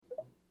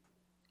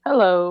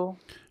Hello.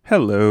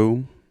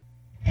 Hello.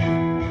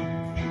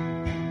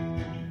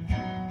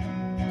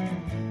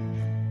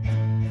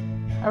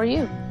 How are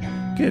you?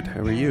 Good.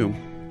 How are you?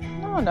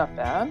 No, not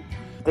bad.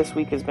 This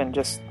week has been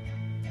just,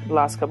 the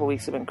last couple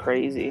weeks have been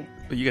crazy.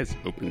 Well, you guys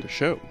opened a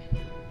show.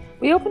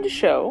 We opened a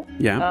show.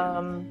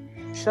 Yeah.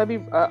 Should I be,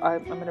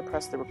 I'm going to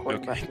press the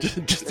recording Okay.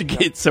 button. Just to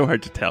get, it's so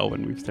hard to tell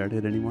when we've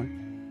started anymore.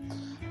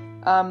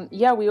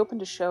 Yeah, we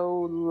opened a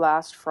show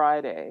last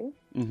Friday.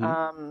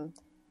 Mm-hmm.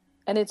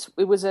 And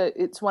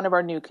it's one of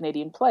our new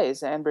Canadian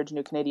plays, Anbridge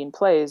New Canadian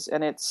Plays,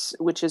 and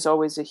which is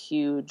always a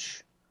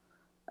huge,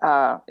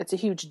 it's a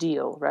huge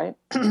deal, right?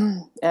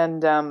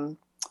 And,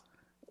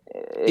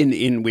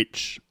 In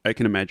which I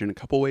can imagine a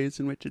couple ways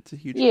in which it's a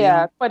huge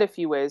yeah, deal. quite a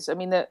few ways. I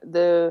mean,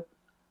 the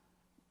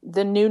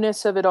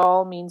newness of it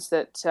all means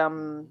that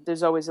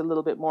there's always a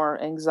little bit more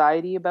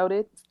anxiety about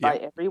it Yeah. by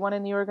everyone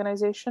in the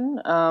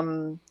organization.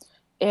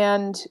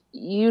 And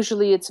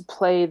usually it's a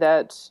play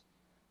that,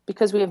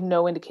 because we have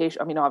no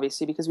indication, I mean,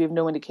 obviously, because we have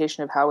no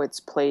indication of how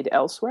it's played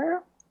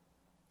elsewhere,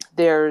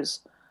 there's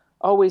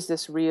always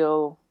this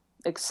real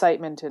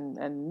excitement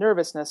and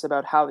nervousness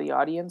about how the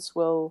audience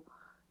will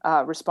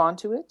respond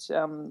to it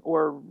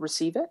or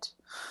receive it.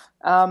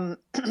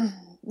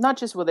 Not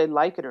just will they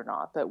like it or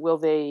not, but will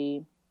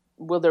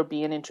there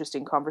be an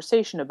interesting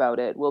conversation about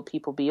it? Will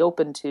people be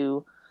open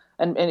to,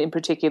 and in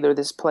particular,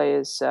 this play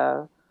is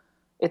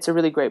it's a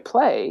really great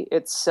play.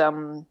 There's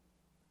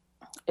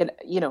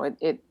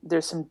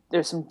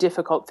some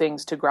difficult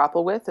things to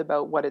grapple with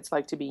about what it's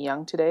like to be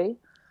young today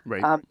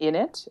Right. in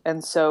it,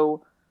 and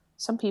so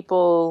some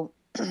people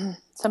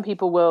some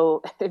people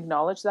will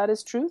acknowledge that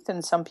as truth,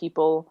 and some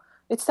people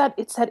it's that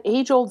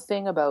age old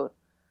thing about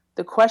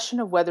the question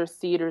of whether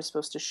theater is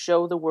supposed to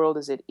show the world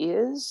as it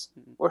is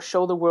or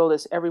show the world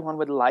as everyone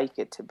would like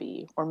it to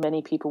be or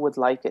many people would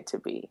like it to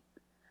be.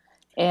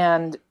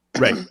 And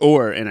Right.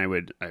 And I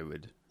would,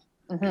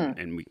 mhm.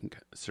 and we can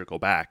circle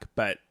back,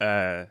 but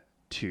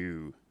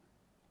to,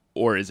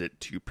 or is it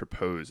to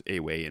propose a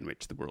way in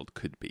which the world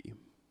could be?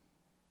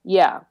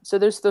 Yeah, so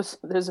there's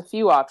a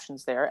few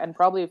options there, and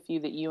probably a few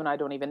that you and I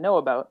don't even know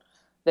about,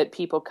 that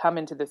people come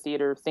into the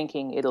theater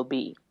thinking it'll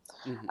be.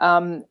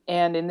 Mm-hmm.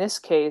 And in this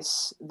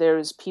case,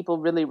 there's people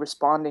really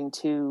responding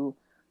to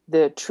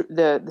the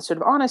sort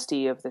of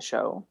honesty of the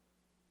show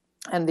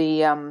and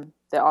the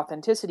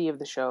authenticity of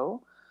the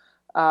show.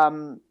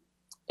 Um,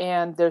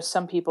 and there's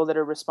some people that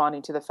are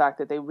responding to the fact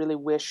that they really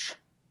wish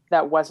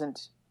that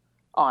wasn't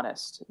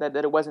honest, that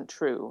it wasn't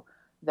true,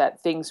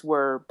 that things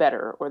were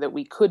better or that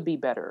we could be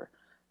better.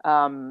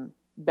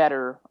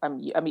 Better. I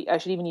mean, I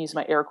should even use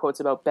my air quotes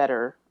about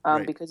better,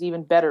 Right. because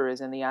even better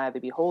is in the eye of the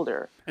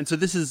beholder. And so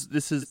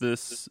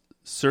this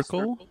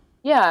circle.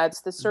 Yeah, it's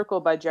The Circle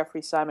by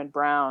Jeffrey Simon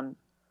Brown,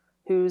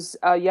 who's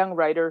a young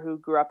writer who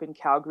grew up in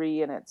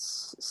Calgary, and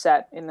it's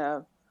set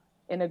at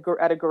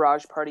a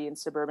garage party in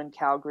suburban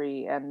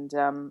Calgary, and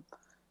and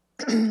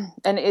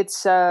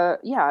it's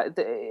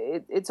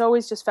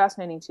always just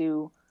fascinating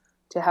to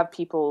have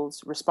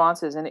people's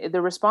responses, and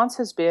the response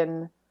has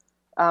been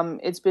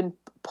it's been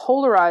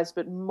polarized,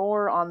 but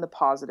more on the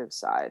positive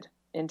side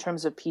in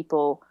terms of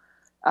people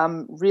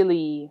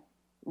really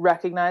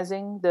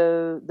recognizing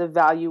the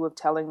value of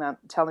telling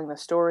the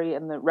story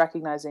and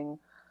recognizing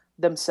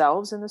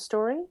themselves in the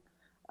story,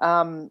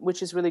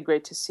 which is really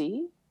great to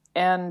see.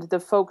 And the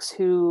folks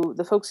who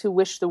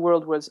wish the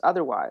world was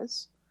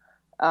otherwise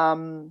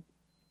um,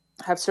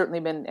 have certainly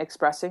been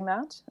expressing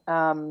that.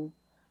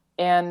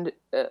 And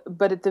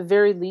but at the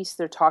very least,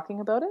 they're talking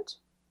about it,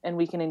 and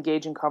we can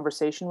engage in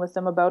conversation with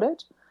them about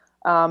it.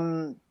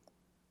 Um,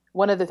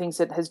 One of the things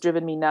that has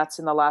driven me nuts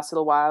in the last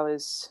little while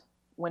is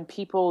when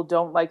people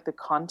don't like the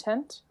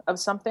content of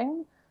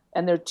something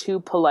and they're too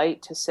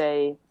polite to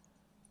say,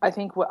 I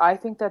think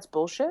that's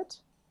bullshit,"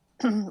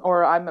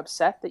 or "I'm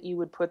upset that you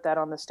would put that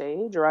on the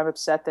stage," or "I'm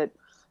upset that,"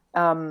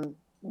 um,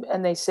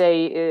 and they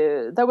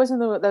say that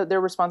wasn't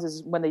their response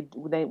is when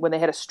they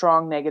had a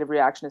strong negative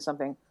reaction to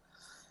something,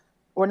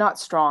 or not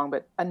strong,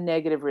 but a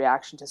negative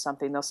reaction to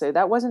something. They'll say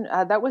that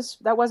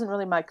wasn't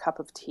really my cup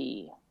of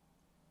tea.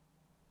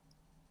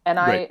 And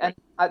Right.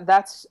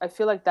 I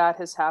feel like that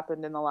has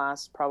happened in the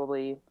last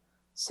probably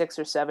 6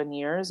 or 7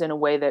 years in a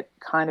way that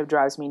kind of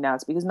drives me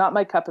nuts, because "not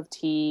my cup of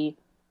tea"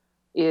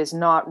 is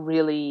not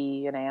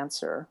really an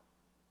answer.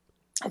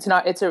 It's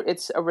not. It's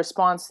a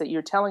response that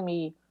you're telling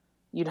me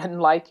you didn't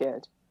like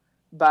it,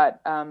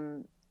 but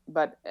and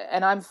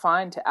I'm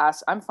fine to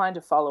ask. I'm fine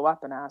to follow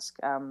up and ask.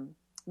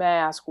 May I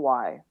ask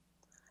why?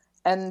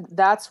 And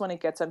that's when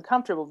it gets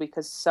uncomfortable,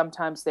 because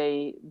sometimes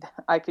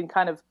I can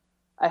kind of,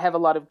 I have a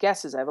lot of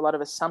guesses, I have a lot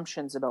of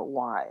assumptions about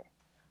why,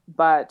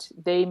 but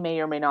they may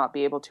or may not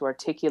be able to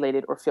articulate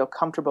it or feel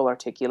comfortable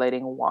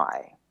articulating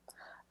why.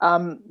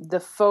 The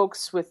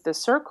folks with The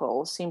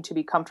Circle seem to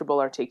be comfortable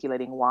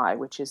articulating why,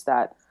 which is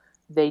that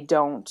they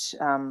don't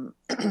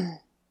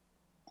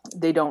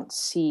they don't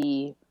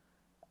see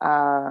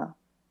uh,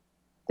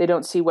 they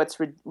don't see what's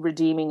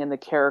redeeming in the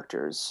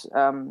characters.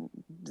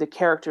 The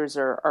characters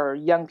are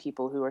young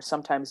people who are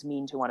sometimes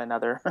mean to one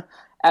another,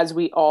 as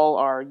we all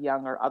are,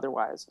 young or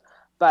otherwise.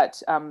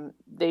 But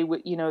they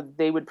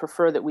would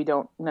prefer that we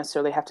don't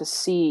necessarily have to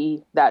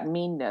see that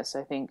meanness.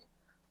 I think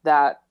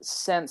that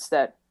sense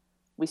that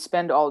we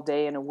spend all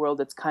day in a world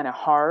that's kind of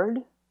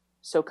hard.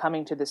 So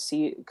coming to the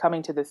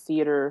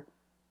theater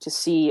to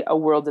see a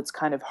world that's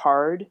kind of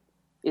hard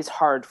is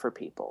hard for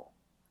people.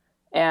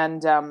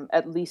 And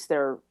at least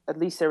they're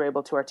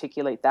able to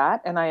articulate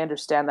that, and I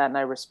understand that, and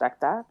I respect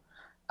that.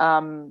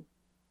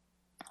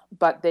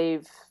 But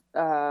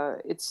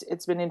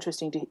it's been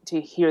interesting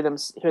to hear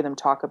them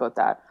talk about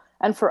that,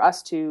 and for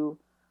us to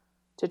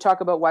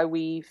talk about why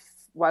we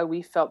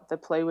felt the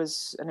play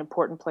was an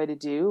important play to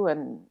do,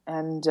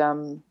 and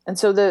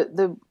so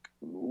the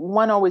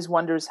one always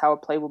wonders how a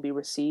play will be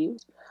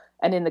received,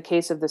 and in the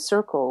case of The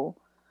Circle,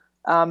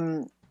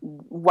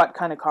 what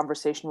kind of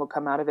conversation will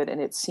come out of it. And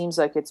it seems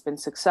like it's been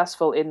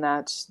successful in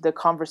that the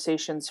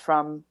conversations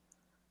from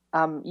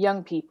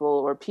young people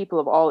or people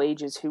of all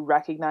ages who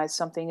recognize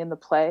something in the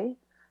play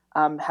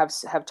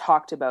have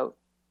talked about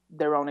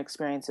their own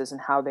experiences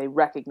and how they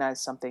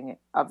recognize something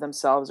of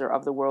themselves or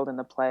of the world in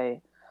the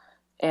play.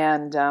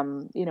 And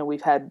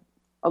we've had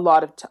a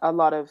lot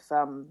of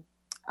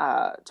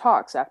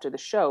talks after the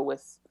show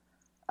with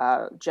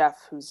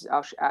Jeff, who's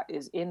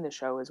is in the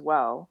show as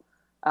well.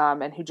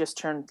 And who just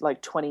turned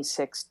like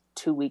 26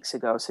 2 weeks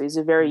ago. So he's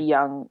he's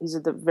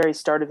at the very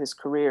start of his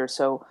career.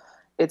 So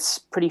it's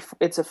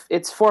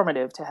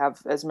formative to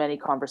have as many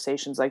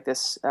conversations like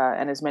this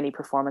and as many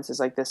performances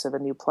like this of a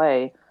new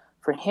play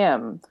for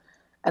him.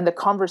 And the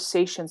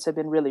conversations have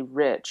been really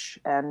rich,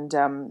 and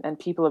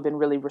people have been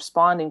really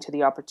responding to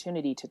the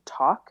opportunity to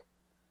talk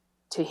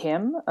to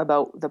him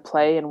about the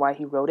play and why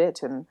he wrote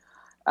it. And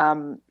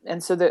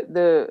so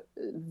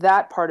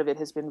that part of it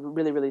has been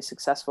really, really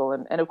successful.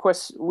 And of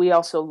course we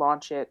also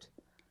launch it.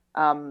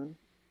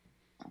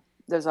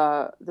 There's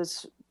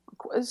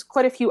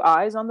quite a few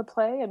eyes on the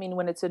play. I mean,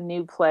 when it's a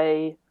new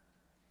play,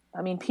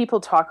 I mean,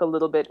 people talk a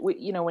little bit,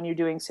 when you're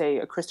doing, say,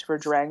 a Christopher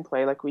Durang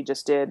play, like we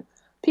just did,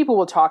 people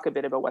will talk a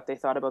bit about what they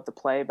thought about the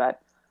play,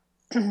 but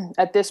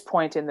at this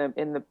point in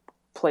the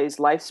play's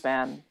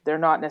lifespan, they're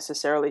not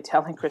necessarily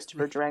telling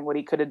Christopher Durang what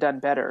he could have done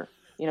better.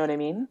 You know what I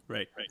mean?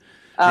 Right.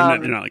 They're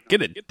not like,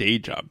 get a day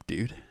job,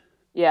 dude.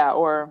 Yeah,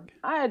 or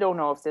I don't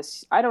know if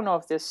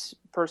this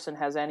person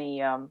has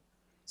any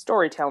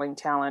storytelling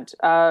talent,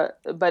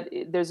 but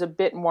there's a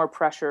bit more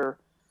pressure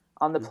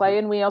on the play,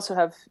 and we also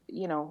have,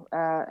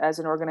 as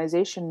an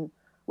organization,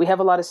 we have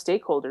a lot of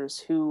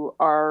stakeholders who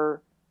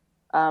are,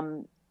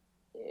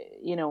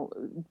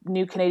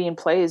 New Canadian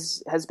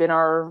Plays has been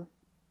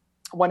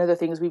one of the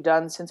things we've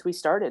done since we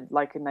started,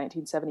 like in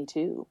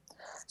 1972.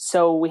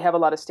 So we have a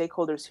lot of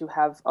stakeholders who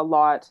have a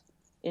lot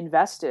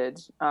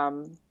invested,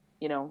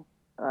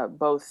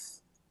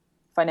 both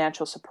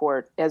financial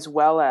support as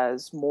well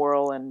as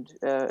moral and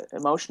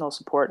emotional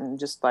support, and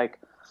just like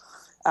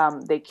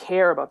they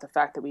care about the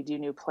fact that we do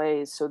new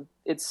plays. So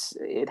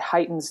it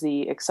heightens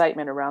the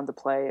excitement around the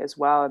play as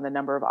well, and the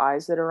number of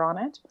eyes that are on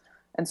it.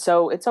 And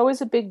so it's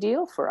always a big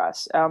deal for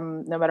us,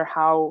 no matter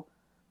how,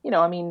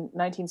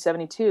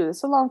 1972,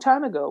 that's a long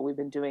time ago we've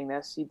been doing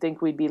this. You'd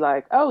think we'd be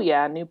like, oh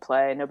yeah, new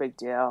play, no big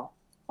deal,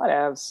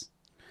 whatevs.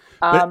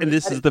 And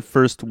this is the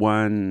first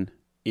one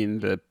in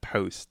the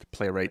post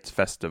Playwrights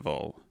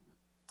Festival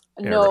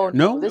era.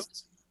 No.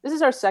 This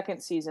is our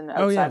second season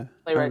outside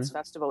Playwrights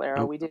Festival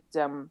era. We did,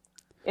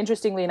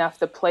 interestingly enough,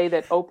 the play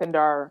that opened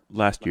our...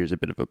 Last year's a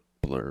bit of a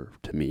blur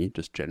to me,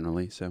 just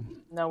generally, so...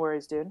 No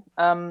worries, dude.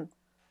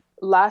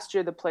 Last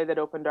year, the play that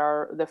opened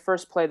the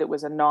first play that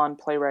was a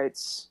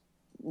non-Playwrights,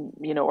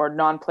 or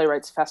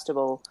non-Playwrights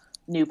Festival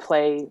new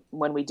play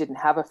when we didn't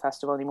have a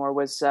festival anymore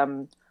was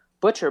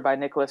Butcher by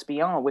Nicholas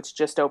Bion, which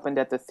just opened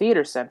at the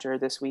Theatre Center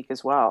this week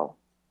as well,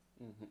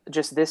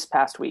 just this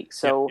past week.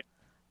 So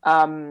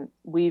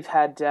we've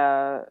had,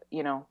 so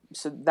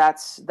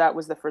that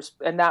was the first,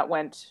 and that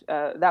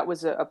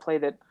was a play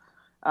that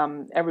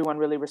everyone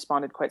really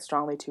responded quite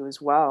strongly to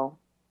as well,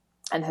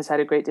 and has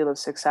had a great deal of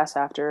success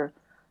after,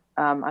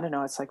 I don't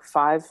know, it's like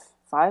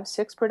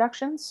 6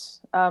 productions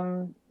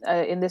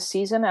in this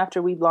season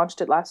after we launched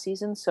it last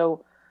season.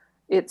 So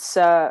it's,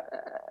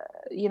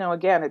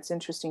 again, it's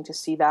interesting to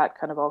see that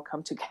kind of all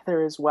come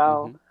together as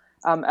well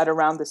at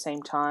around the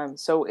same time.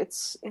 So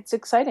it's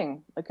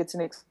exciting. Like, it's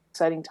an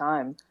exciting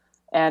time.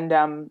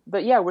 And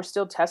but yeah, we're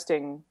still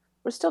testing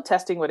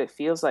what it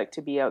feels like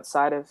to be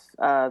outside of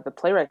the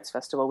Playwrights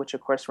Festival, which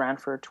of course ran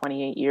for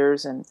 28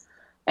 years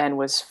and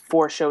was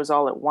 4 shows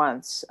all at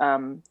once.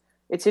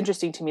 It's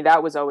interesting to me,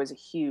 that was always a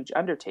huge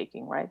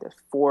undertaking, right?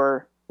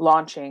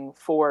 Launching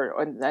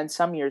 4 and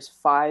some years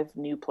 5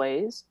 new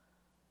plays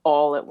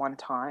all at one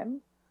time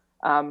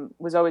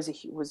was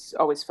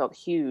always felt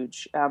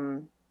huge,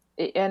 and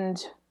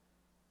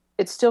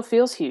it still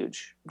feels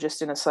huge,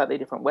 just in a slightly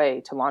different way,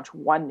 to launch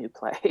one new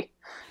play.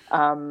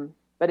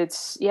 But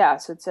it's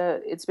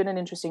been an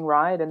interesting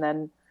ride, and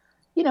then,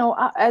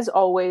 as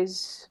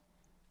always,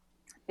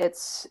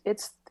 it's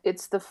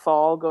it's the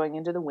fall going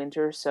into the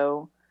winter,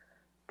 so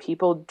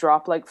people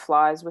drop like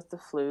flies with the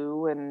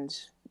flu, and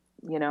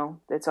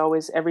it's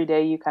always every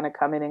day you kind of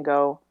come in and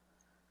go,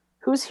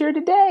 who's here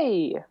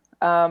today?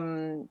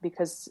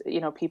 Because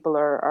people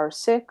are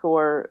sick,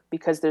 or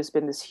because there's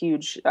been this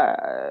huge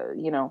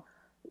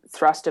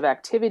thrust of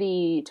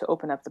activity to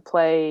open up the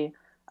play.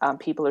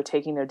 People are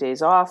taking their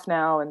days off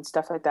now and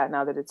stuff like that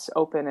now that it's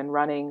open and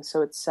running.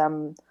 So it's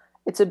an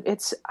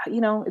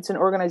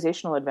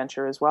organizational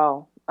adventure as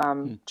well.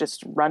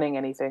 Just running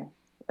anything,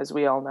 as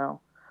we all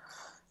know,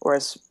 or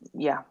as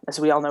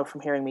we all know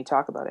from hearing me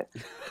talk about it.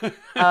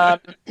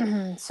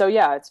 So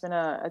yeah, it's been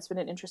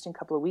an interesting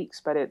couple of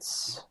weeks, but I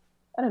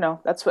don't know.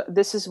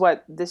 This is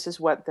what it's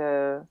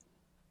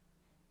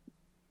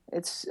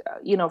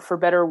for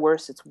better or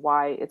worse, it's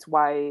why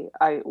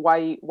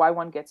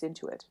one gets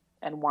into it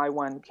and why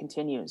one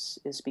continues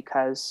is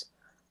because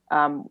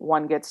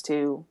one gets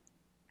to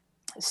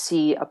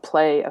see a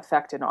play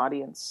affect an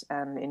audience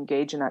and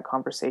engage in that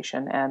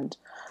conversation, and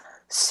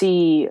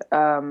see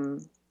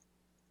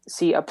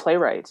a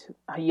playwright,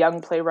 a young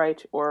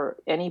playwright or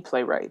any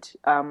playwright,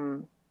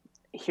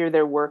 hear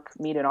their work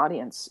meet an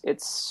audience.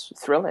 It's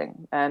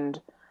thrilling, and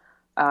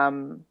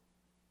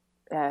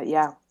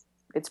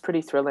it's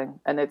pretty thrilling,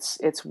 and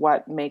it's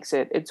what makes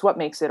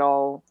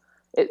all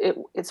the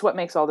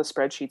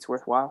spreadsheets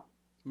worthwhile.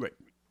 Right.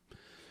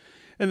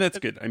 And that's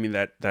good. I mean,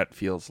 that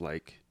feels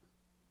like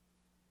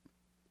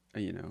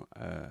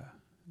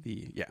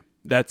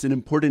that's an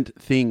important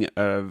thing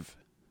of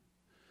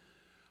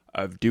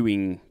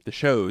doing the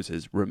shows,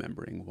 is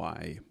remembering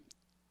why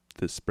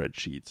the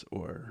spreadsheets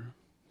or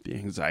the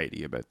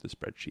anxiety about the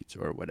spreadsheets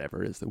or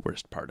whatever is the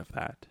worst part of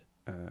that.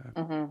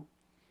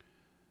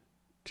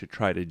 To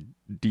try to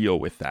deal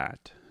with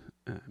that.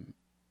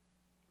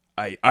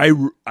 I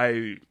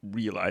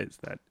realize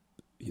that,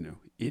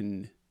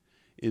 in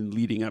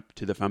leading up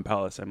to the Fun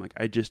Palace, I'm like,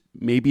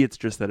 maybe it's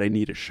just that I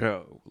need a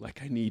show.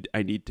 Like I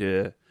need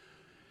to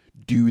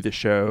do the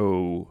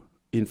show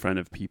in front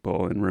of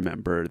people and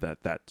remember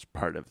that that's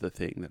part of the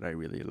thing that I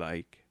really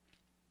like.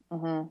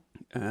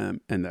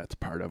 And that's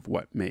part of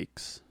what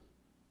makes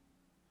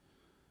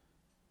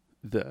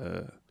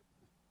the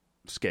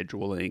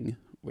scheduling,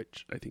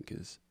 which I think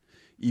is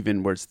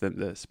even worse than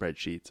the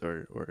spreadsheets,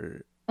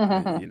 or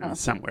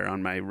somewhere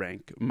on my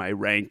rank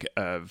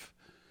of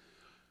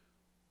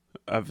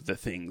the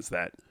things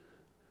that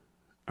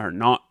are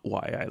not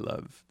why I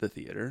love the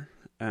theater.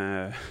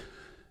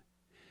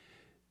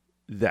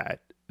 That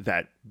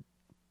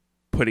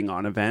putting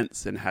on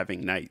events and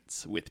having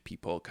nights with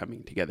people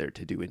coming together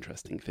to do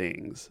interesting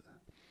things,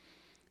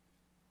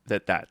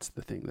 that's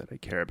the thing that I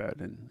care about.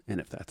 And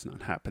if that's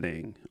not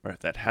happening, or if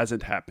that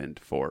hasn't happened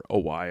for a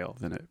while,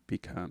 then it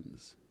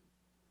becomes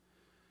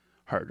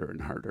harder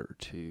and harder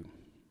to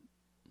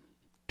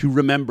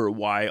remember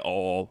why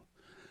all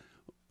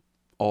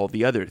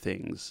the other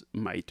things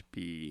might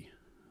be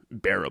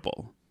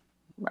bearable.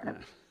 Right.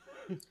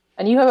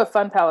 And you have a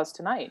Fun Palace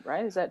tonight,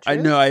 right? Is that true? I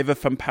know I have a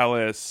Fun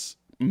Palace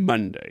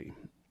Monday.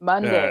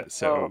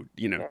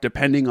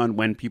 Depending on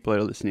when people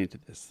are listening to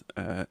this,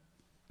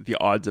 the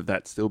odds of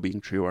that still being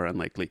true are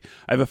unlikely.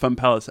 I have a Fun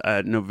Palace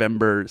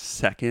November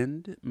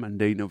 2nd,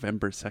 Monday,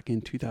 November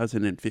 2nd,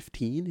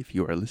 2015, if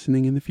you are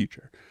listening in the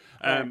future.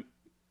 Right.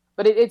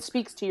 But it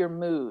speaks to your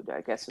mood,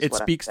 I guess. It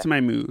speaks to my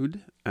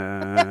mood. We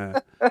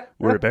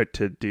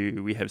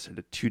have sort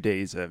of 2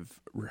 days of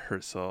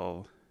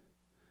rehearsal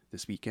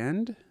this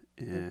weekend,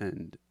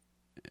 and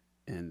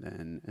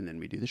then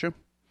we do the show.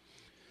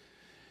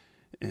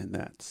 And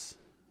that's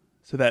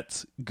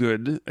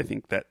good. I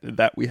think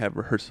that we have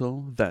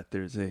rehearsal, that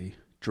there's a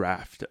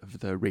draft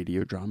of the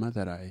radio drama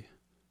that I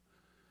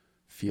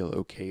feel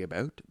okay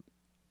about.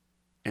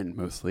 And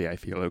mostly I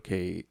feel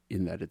okay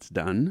in that it's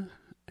done.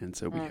 And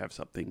so we have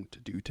something to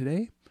do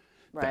today.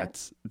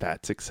 Right.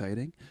 That's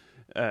exciting.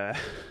 Done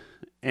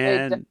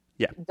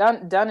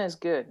is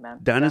good, man.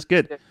 Done is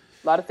good. A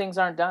lot of things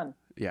aren't done.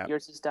 Yeah.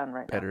 Yours is done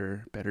right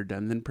now. Better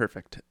done than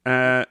perfect.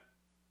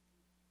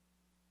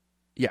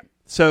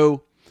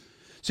 So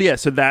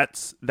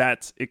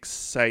that's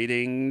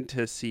exciting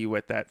to see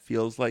what that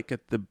feels like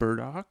at the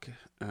Burdock,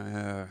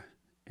 and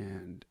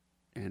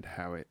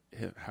how it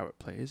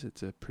plays.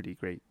 It's a pretty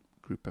great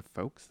group of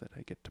folks that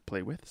I get to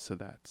play with, so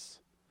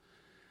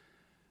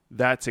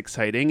that's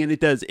exciting, and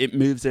it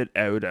moves it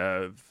out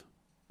of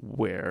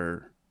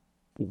where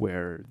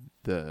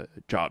the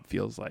job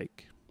feels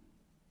like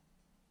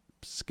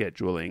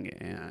scheduling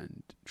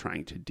and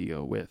trying to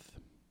deal with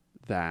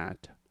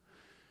that.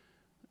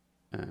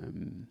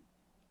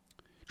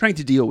 Trying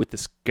to deal with the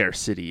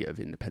scarcity of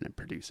independent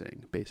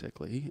producing,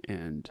 basically,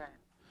 and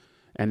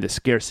the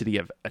scarcity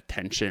of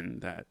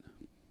attention that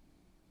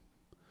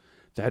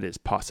is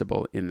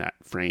possible in that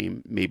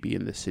frame. Maybe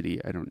in the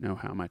city, I don't know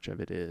how much of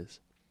it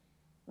is.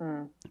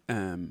 I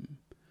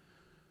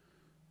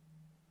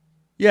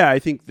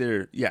think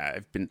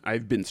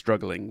I've been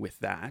struggling with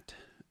that,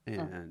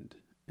 and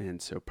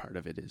so part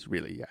of it is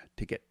really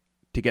to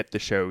get the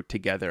show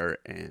together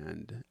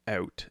and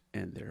out,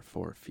 and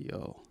therefore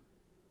feel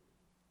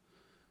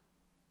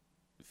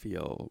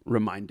feel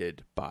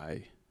reminded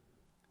by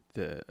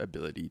the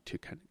ability to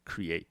kind of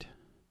create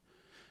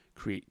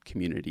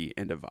community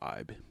and a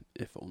vibe,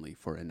 if only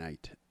for a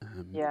night.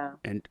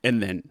 And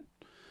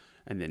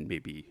then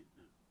maybe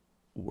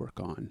work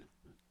on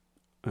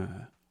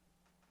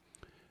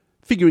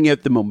figuring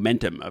out the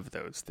momentum of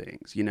those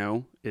things.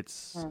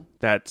 It's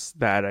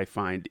that I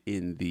find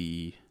in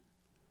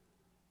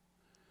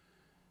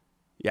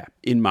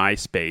in my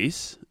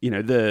space.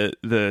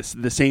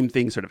 The same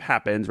thing sort of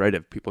happens, right?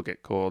 If people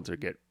get colds or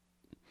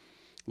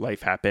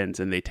life happens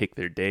and they take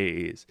their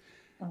days,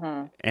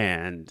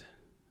 and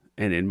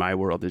in my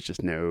world, there's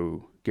just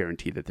no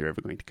guarantee that they're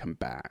ever going to come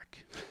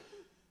back.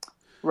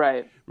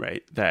 Right.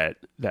 That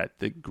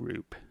the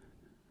group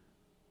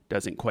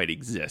doesn't quite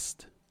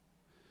exist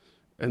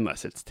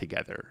unless it's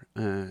together,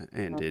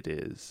 and it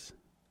is.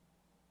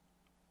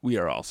 We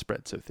are all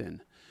spread so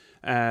thin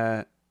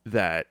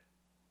that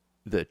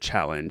the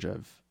challenge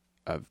of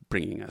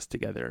bringing us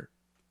together,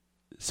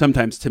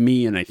 sometimes to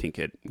me, and I think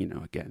it,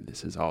 again,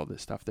 this is all the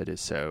stuff that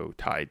is so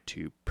tied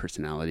to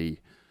personality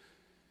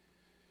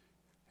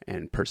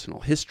and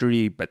personal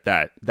history, but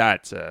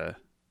that's a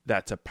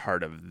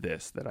part of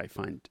this that I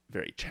find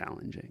very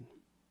challenging.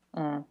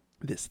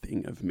 This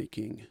thing of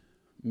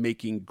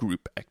making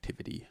group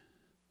activity.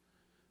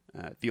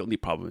 The only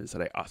problem is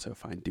that I also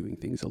find doing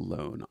things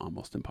alone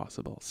almost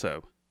impossible.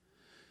 So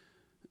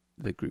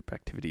the group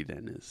activity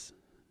then is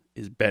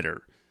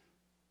better,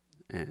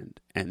 and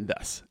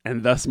thus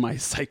my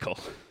cycle.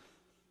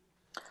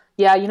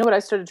 Yeah, you know what I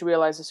started to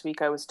realize this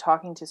week? I was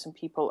talking to some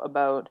people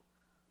about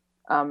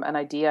an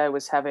idea I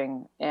was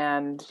having,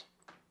 and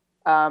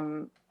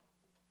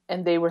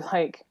they were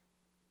like,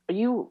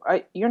 you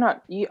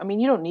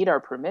don't need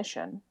our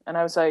permission. And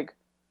I was like,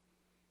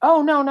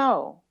 oh,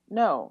 no.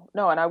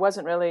 And I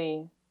wasn't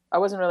really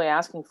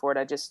asking for it.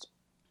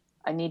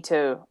 I needed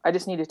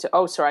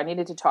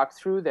to talk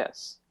through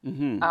this.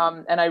 Mm-hmm.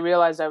 And I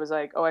realized I was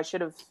like, oh, I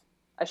should have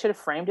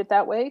framed it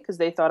that way, because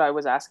they thought I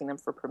was asking them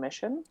for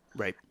permission.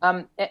 Right.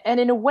 And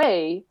in a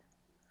way,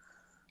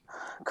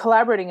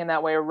 collaborating in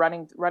that way, or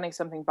running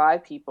something by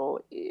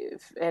people,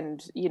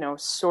 and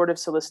sort of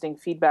soliciting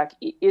feedback,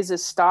 is a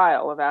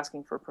style of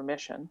asking for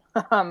permission.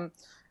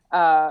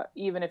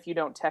 Even if you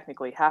don't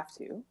technically have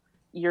to,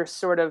 you're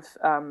sort of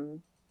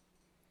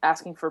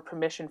asking for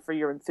permission for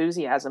your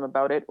enthusiasm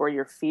about it or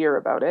your fear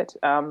about it.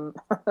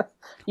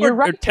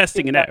 You're or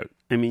testing it out.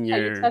 I mean,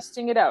 you're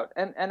testing it out,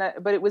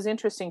 but it was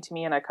interesting to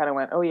me, and I kind of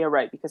went, oh yeah,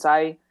 right, because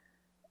I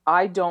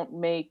don't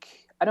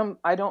make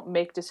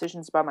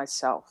decisions by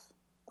myself.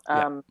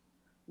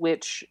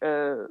 Which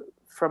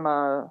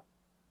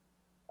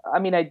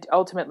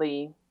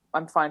ultimately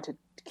I'm fine to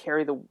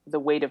carry the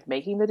weight of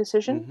making the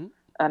decision,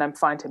 and I'm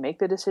fine to make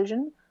the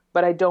decision,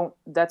 but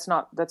that's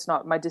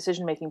not my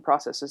decision-making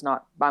process is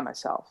not by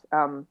myself.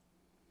 And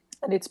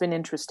it's been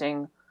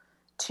interesting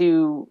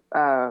to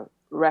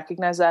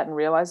recognize that and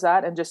realize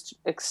that, and just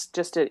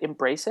to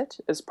embrace it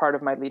as part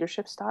of my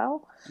leadership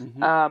style,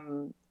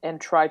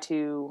 and try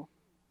to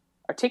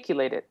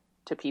articulate it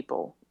to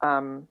people.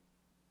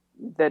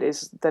 That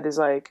is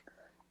like,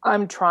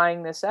 I'm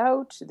trying this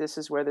out. This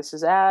is where this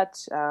is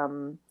at.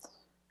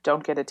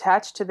 Don't get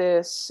attached to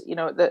this.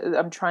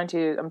 I'm trying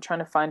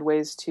to find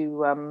ways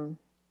to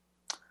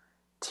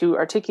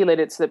articulate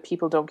it so that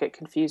people don't get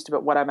confused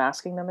about what I'm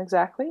asking them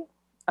exactly,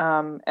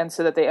 and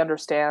so that they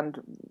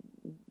understand,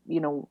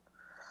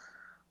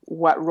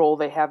 what role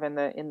they have in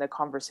the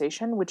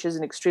conversation, which is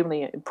an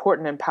extremely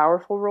important and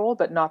powerful role,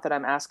 but not that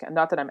I'm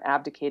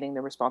abdicating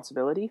the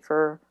responsibility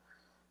for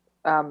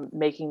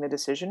making the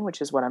decision,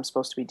 which is what I'm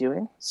supposed to be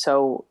doing.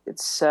 So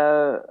it's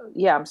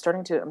I'm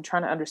trying to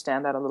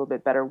understand that a little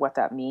bit better, what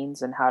that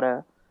means, and how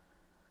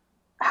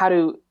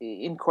to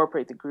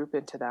incorporate the group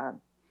into that,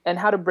 and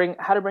how to bring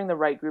the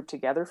right group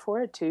together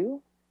for it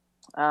too.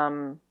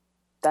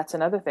 That's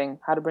another thing,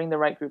 how to bring the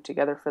right group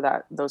together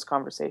for those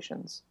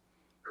conversations.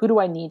 Who do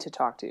I need to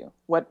talk to?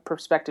 What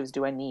perspectives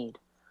do I need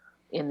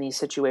in these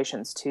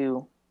situations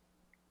to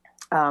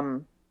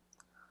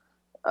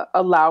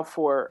allow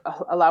for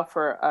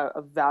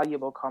a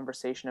valuable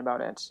conversation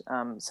about it?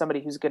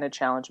 Somebody who's going to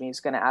challenge me, who's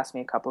going to ask me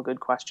a couple of good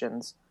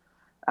questions,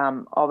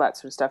 all that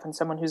sort of stuff, and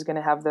someone who's going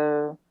to have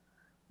the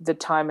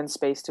time and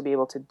space to be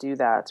able to do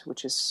that,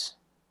 which is,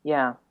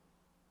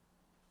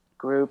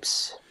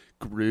 groups,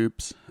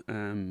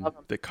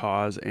 the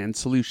cause and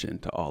solution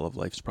to all of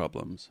life's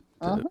problems.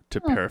 To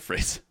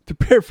paraphrase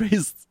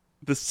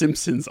The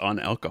Simpsons on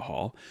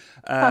alcohol.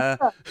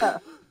 No,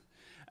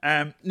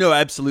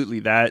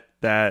 absolutely.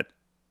 That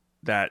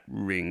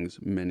rings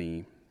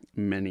many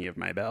of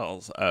my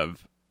bells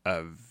of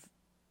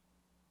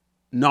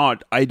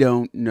not. I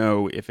don't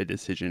know if a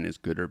decision is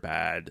good or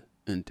bad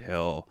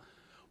until,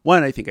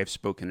 one, I think I've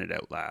spoken it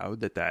out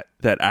loud. That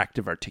act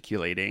of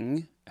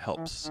articulating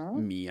helps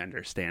me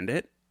understand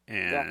it,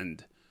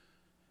 and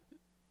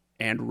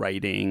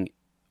writing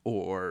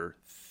or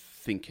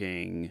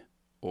thinking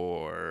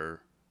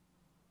or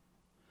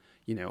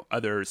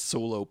other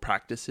solo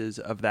practices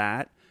of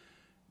that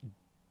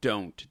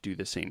don't do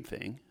the same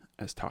thing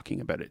as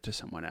talking about it to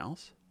someone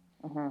else.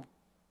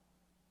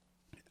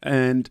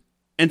 And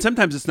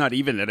sometimes it's not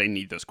even that I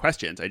need those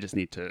questions. I just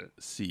need to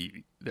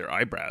see their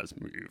eyebrows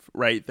move,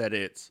 right? That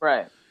it's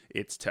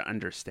to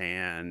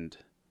understand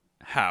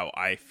how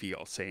I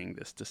feel saying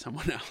this to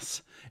someone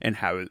else and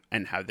how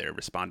they're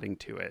responding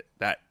to it.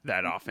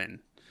 That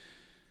often,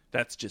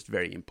 that's just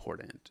very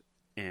important.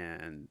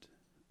 And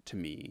to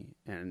me,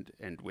 and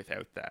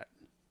without that,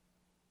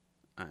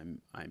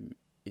 I'm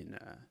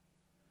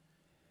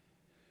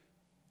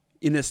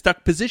in a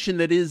stuck position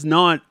that is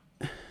not,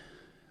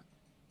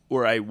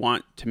 or I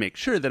want to make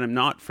sure that I'm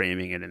not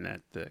framing it and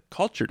that the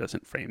culture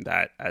doesn't frame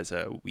that as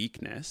a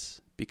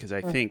weakness, because I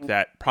think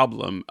that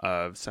problem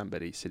of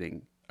somebody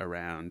sitting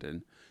around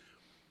and,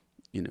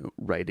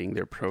 writing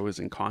their pros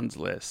and cons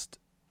list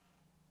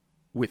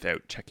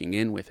without checking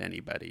in with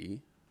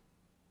anybody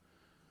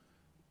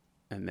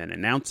and then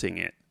announcing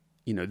it,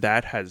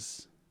 that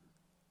has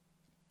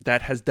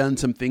done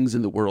some things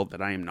in the world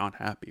that I am not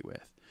happy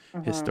with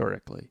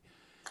historically.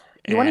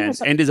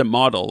 And is a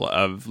model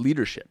of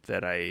leadership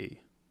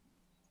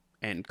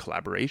and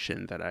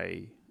collaboration that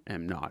I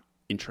am not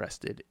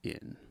interested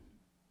in.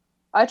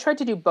 I tried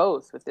to do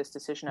both with this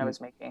decision I was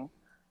making.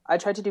 I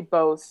tried to do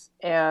both,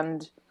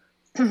 and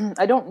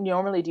I don't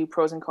normally do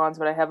pros and cons,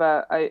 but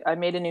I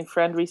made a new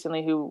friend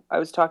recently who I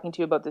was talking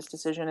to about this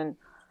decision,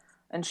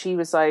 and she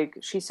was like,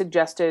 she said,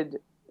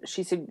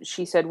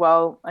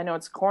 well, I know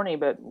it's corny,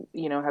 but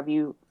have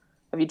you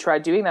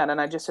tried doing that? And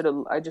I just sort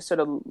of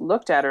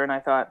looked at her and I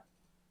thought,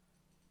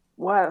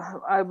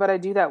 but I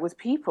do that with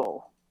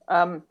people.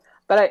 But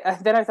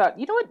then I thought,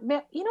 you know what, I'm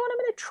going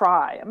to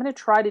try. I'm going to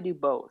try to do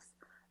both.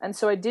 And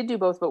so I did do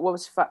both. But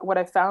what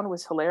I found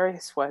was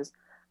hilarious was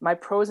my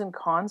pros and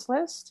cons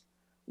list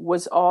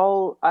was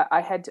all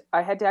I had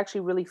to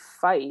actually really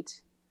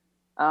fight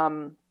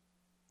for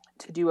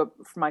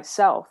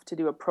myself to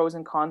do a pros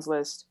and cons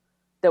list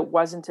that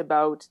wasn't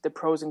about the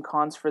pros and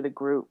cons for the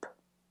group.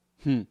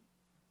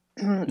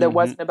 That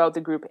wasn't about the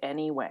group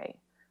anyway.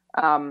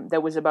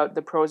 That was about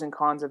the pros and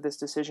cons of this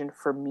decision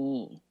for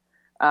me.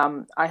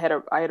 I had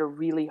a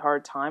really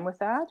hard time with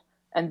that,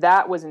 and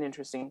that was an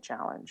interesting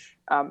challenge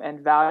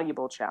and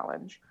valuable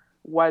challenge.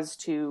 Was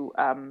to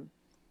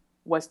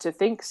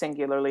think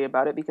singularly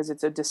about it, because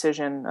it's a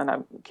decision, and I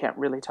can't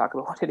really talk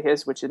about what it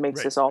is, which it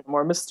makes this all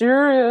more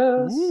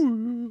mysterious.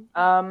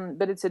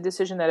 But it's a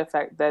decision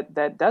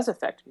that does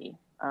affect me,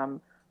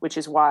 which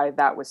is why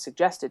that was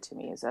suggested to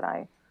me, is that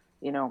I,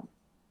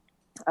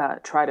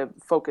 try to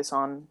focus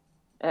on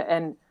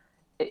and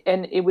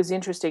it was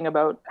interesting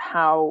about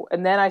how,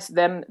 and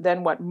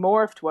then what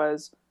morphed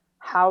was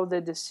how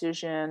the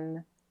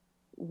decision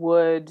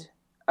would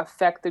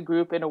affect the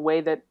group in a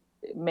way that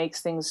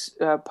makes things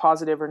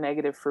positive or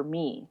negative for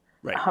me.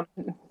 Right.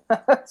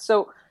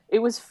 So it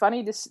was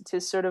funny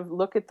to sort of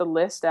look at the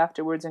list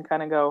afterwards and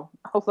kind of go,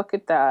 oh, look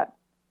at that.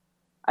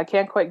 I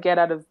can't quite get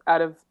out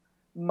of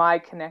my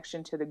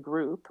connection to the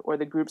group or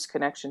the group's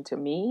connection to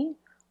me,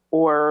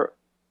 or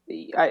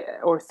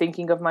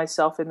thinking of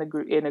myself in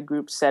a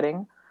group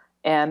setting,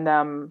 and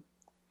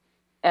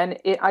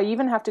I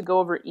even have to go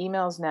over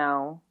emails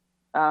now,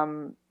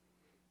 and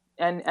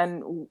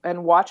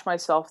watch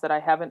myself that I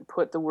haven't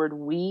put the word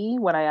we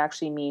when I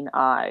actually mean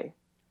I.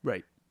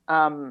 Right.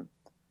 I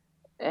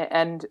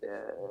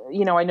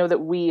know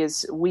that we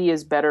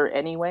is better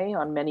anyway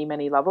on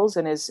many levels,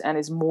 and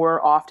is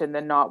more often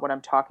than not what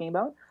I'm talking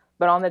about.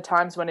 But on the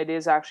times when it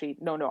is actually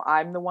no,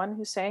 I'm the one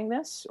who's saying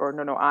this, or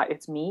no,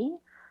 it's me.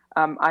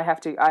 I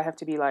have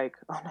to be like,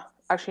 oh no,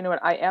 actually, you know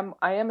what? I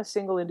am a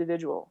single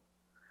individual.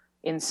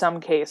 In some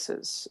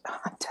cases,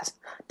 it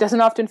doesn't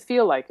often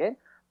feel like it,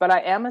 but I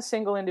am a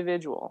single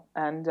individual,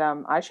 and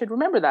I should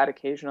remember that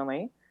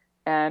occasionally,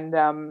 and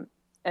that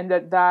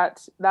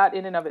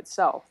in and of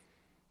itself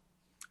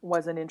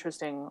was an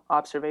interesting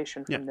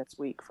observation from this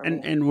week for me.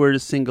 And we're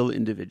single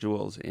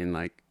individuals in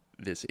like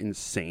this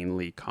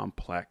insanely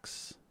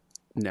complex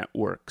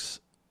networks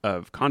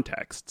of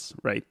contexts,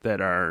 right?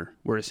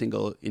 We're a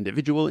single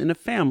individual in a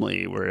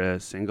family, we're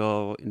a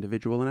single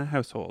individual in a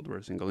household, we're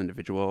a single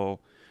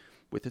individual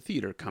with a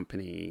theater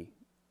company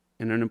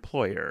and an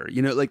employer.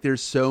 Like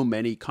there's so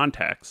many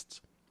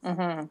contexts.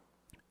 Mm-hmm.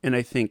 And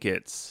I think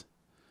it's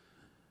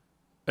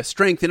a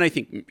strength. And I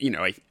think,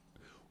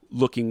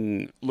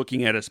 looking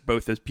at us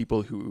both as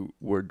people who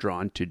were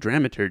drawn to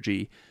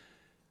dramaturgy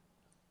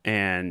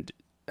and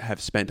have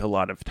spent a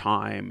lot of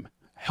time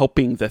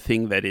helping the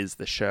thing that is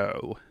the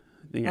show,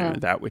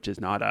 that which is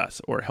not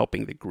us, or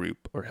helping the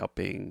group, or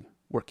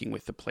working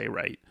with the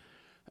playwright.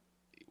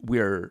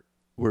 We're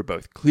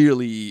both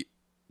clearly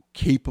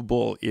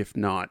capable, if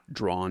not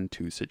drawn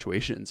to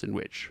situations in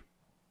which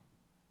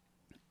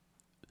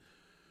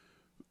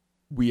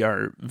we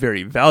are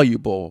very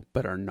valuable,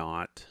 but are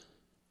not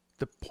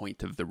the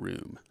point of the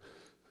room.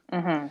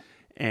 Mm-hmm.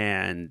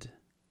 And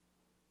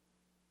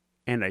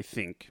I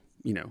think,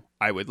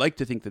 I would like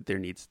to think that there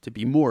needs to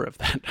be more of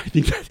that. I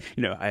think that,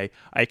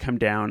 I come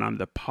down on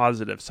the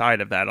positive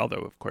side of that, although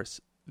of course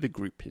the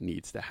group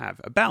needs to have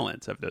a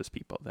balance of those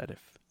people, that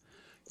if,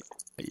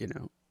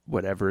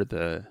 whatever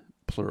the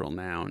plural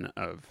noun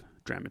of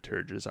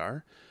dramaturges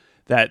are,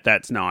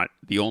 that's not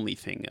the only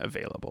thing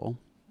available,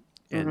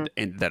 and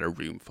that a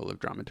room full of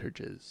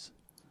dramaturges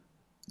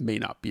may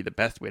not be the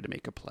best way to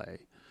make a play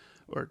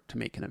or to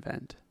make an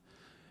event,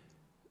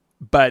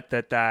 but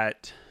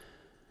that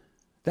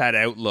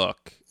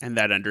outlook and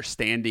that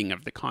understanding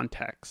of the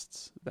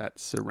contexts that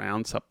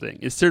surround something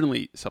is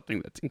certainly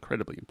something that's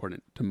incredibly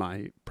important to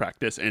my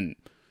practice, and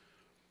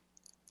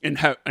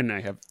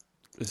I have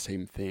the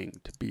same thing,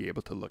 to be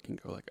able to look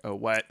and go like, oh,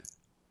 what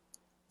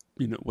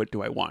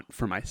do I want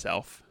for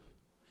myself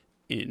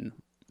in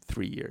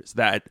 3 years?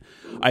 That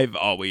I've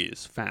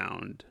always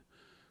found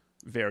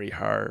very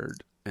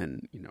hard,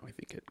 and I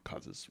think it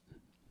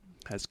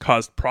has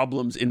caused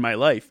problems in my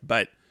life,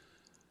 but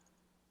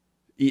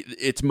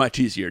it's much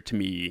easier to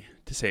me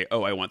to say,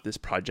 oh, I want this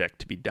project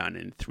to be done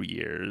in 3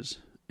 years,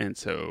 and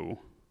so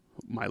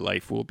my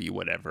life will be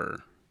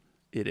whatever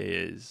it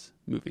is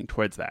moving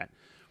towards that,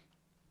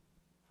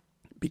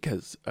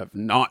 because of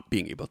not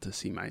being able to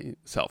see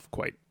myself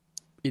quite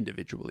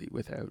individually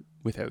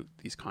without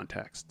these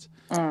contexts.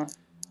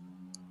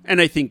 And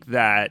I think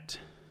that,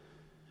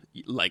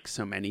 like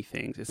so many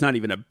things, it's not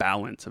even a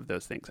balance of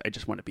those things. I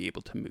just want to be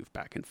able to move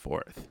back and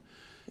forth,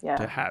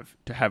 to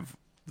have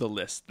the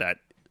list that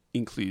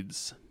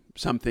includes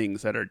some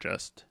things that are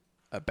just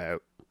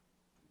about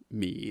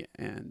me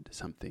and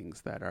some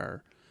things that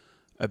are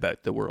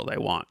about the world I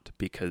want,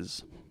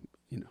 because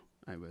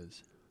I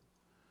was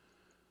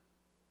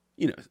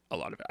a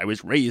lot of it, I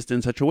was raised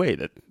in such a way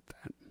that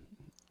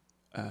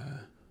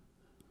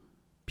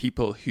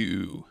people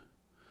who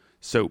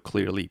so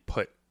clearly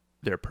put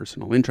their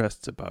personal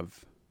interests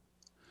above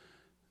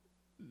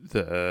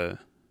the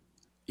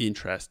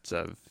interests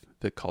of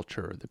the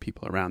culture or the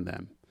people around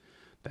them,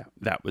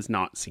 that was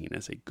not seen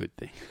as a good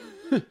thing.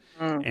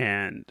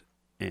 and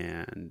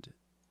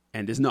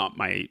is not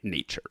my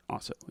nature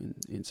also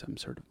in some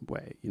sort of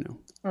way,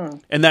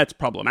 and that's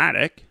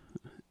problematic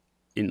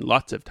in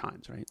lots of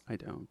times, right?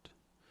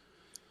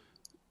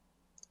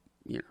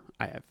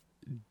 I have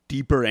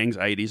deeper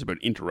anxieties about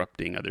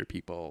interrupting other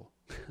people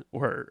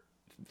or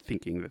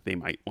thinking that they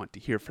might want to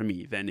hear from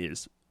me than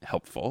is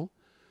helpful.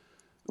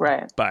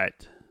 Right.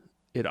 But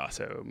it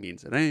also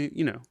means that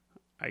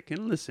I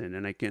can listen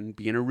and I can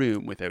be in a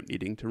room without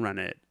needing to run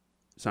it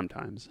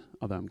sometimes,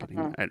 although I'm getting,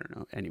 I don't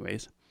know,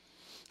 anyways.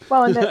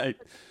 Well, and then,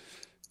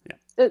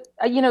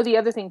 the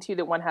other thing too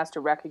that one has to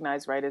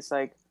recognize, right, is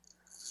like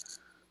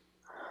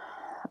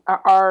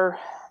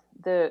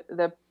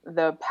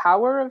the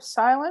power of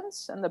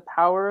silence and the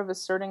power of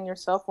asserting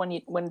yourself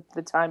when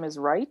the time is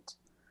right,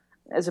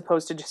 as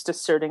opposed to just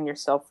asserting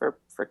yourself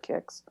for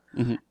kicks,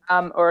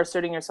 or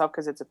asserting yourself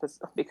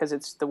because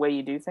it's the way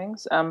you do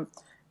things.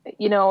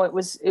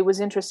 It was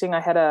interesting.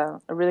 I had a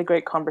really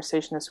great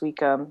conversation this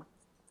week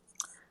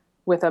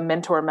with a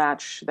mentor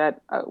match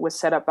that was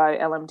set up by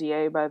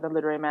LMDA, by the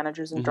Literary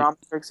Managers and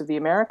Dramaturgs of the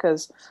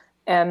Americas,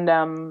 and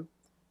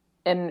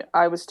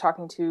I was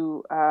talking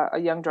to a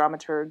young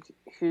dramaturg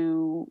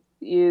who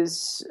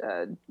is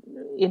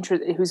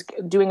who's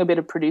doing a bit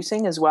of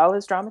producing as well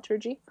as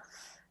dramaturgy,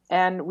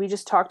 and we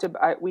just talked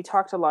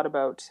a lot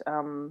about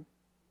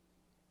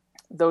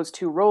those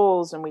two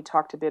roles, and we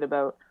talked a bit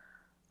about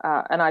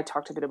and I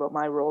talked a bit about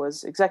my role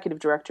as executive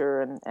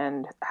director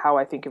and how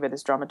I think of it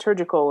as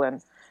dramaturgical,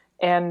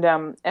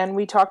 and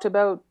we talked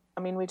about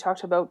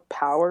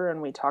power,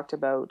 and we talked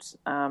about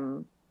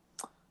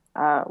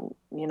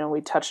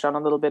we touched on a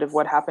little bit of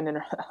what happened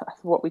in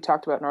what we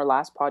talked about in our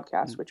last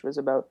podcast, which was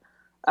about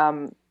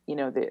the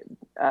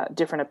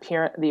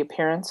the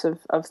appearance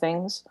of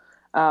things,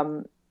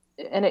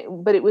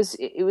 but it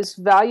was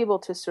valuable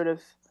to sort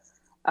of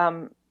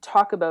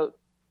talk about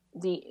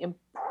the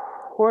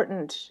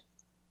important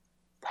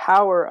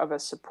power of a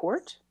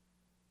support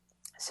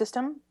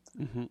system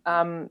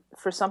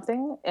for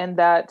something, and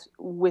that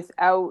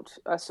without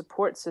a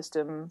support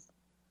system,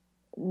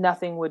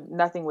 nothing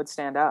would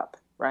stand up,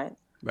 right?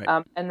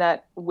 And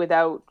that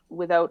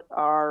without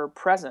our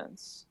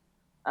presence,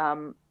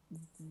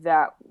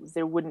 that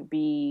there wouldn't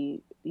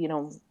be,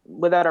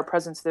 without our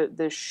presence,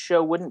 the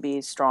show wouldn't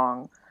be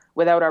strong.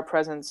 Without our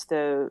presence,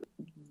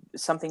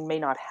 something may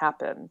not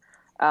happen.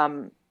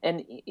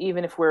 And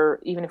even if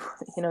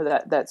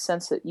that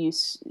sense that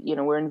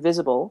we're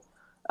invisible,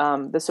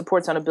 the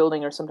supports on a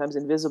building are sometimes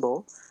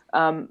invisible,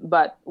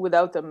 but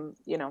without them,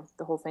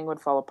 the whole thing would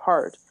fall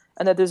apart.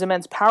 And that there's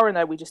immense power in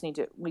that.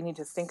 We need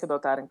to think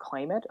about that and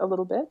claim it a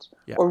little bit,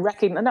 or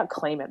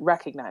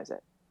recognize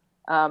it,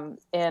 and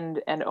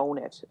own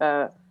it.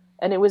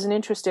 And it was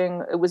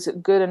a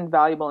good and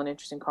valuable and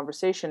interesting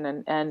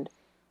conversation. And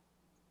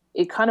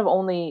it kind of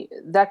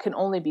that can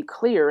only be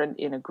clear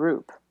in a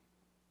group.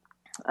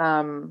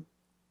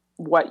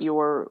 What we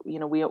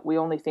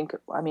only think.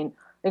 I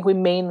think we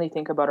mainly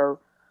think about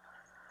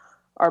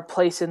our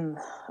place in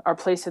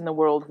the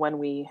world when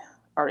we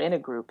are in a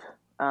group.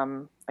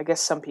 I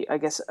guess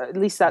at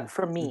least that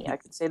for me, I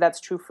could say that's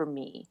true for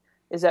me.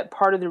 Is that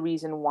part of the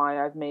reason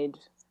why I've made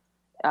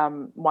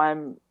why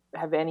I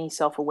have any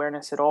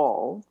self-awareness at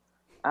all,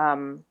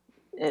 an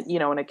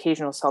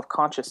occasional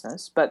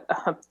self-consciousness, but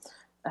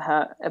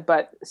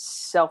But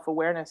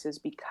self-awareness is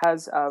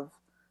because of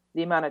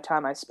the amount of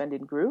time I spend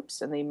in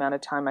groups and the amount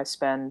of time I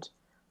spend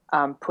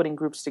putting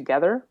groups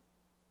together.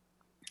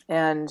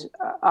 And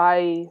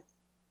I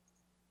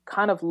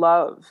kind of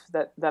love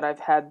that I've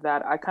had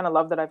that. I kind of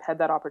love that I've had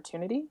that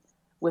opportunity,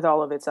 with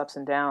all of its ups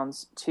and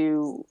downs,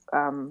 to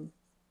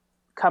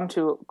come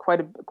to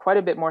quite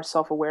a bit more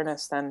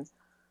self-awareness than,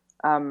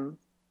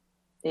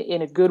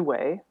 in a good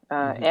way,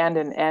 and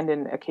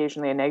in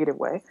occasionally a negative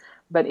way,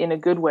 but in a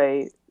good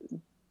way,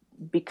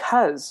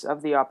 because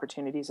of the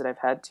opportunities that I've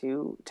had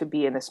to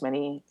be in this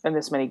many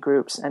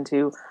groups, and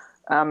to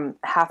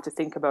have to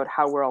think about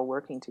how we're all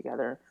working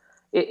together.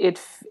 It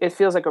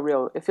feels like a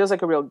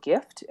real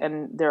gift,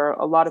 and there are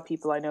a lot of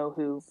people I know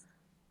who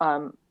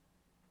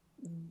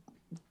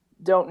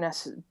don't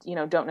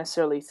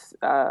necessarily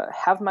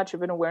have much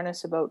of an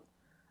awareness about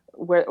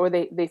where, or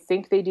they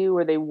think they do,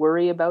 or they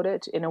worry about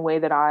it in a way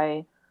that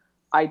I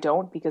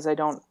don't, because I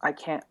don't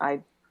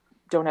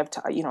have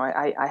time.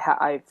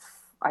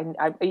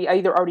 I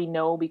either already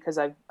know because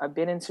I've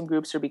been in some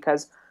groups, or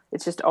because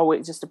it's just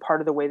always just a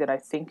part of the way that I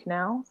think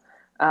now.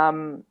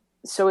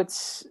 So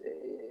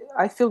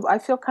I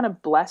feel kind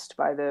of blessed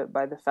by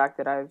the fact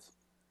that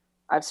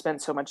I've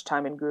spent so much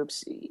time in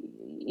groups,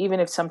 even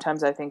if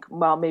sometimes I think,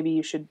 well, maybe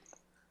you should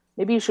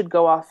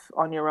go off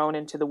on your own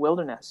into the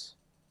wilderness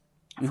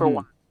for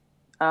one.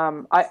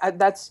 I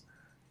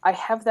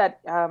have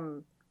that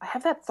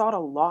thought a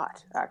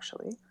lot,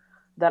 actually,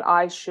 that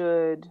I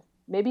should,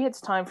 maybe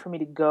it's time for me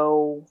to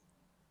go.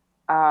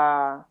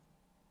 A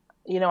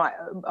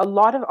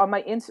lot of on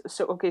my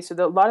so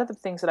a lot of the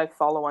things that I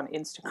follow on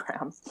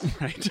Instagram,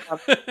 right,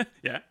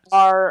 yeah,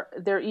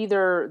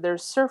 they're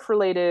surf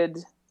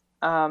related.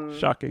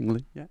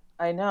 Shockingly, yeah,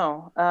 I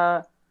know,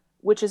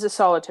 which is a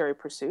solitary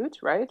pursuit,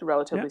 right? A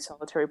relatively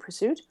solitary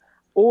pursuit,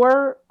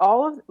 or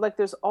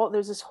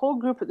there's this whole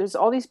group. There's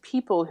all these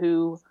people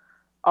who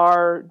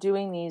are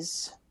doing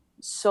these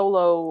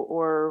solo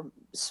or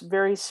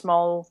very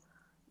small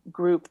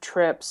group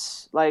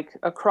trips, like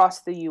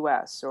across the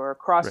US or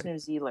across New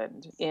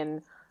Zealand,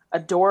 in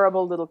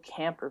adorable little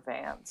camper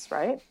vans,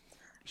 right?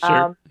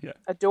 Sure.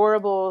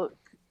 Adorable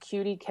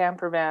cutie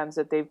camper vans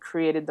that they've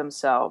created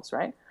themselves,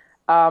 right?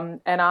 And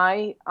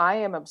I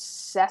am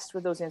obsessed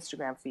with those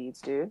Instagram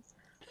feeds, dude.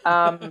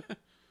 And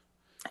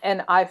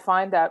I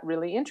find that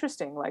really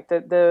interesting, like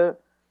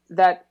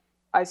that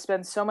I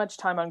spend so much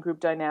time on group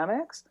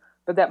dynamics,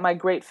 but that my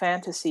great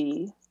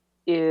fantasy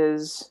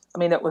is,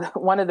 that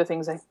one of the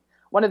things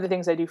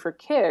I do for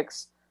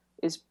kicks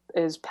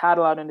is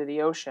paddle out into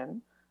the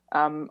ocean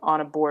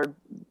on a board,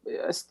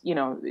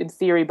 in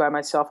theory by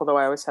myself. Although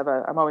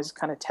I'm always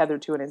kind of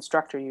tethered to an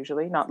instructor,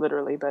 usually, not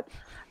literally, but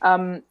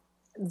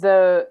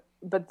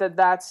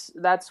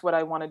that's what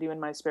I want to do in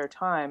my spare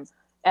time,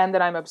 and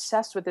that I'm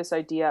obsessed with this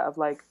idea of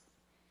like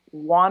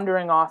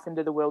wandering off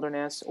into the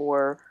wilderness,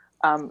 or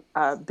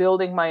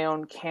building my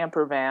own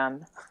camper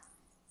van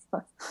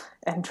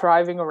and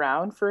driving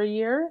around for a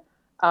year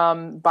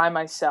by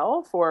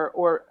myself,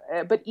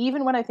 but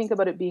even when I think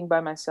about it being by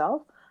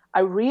myself, I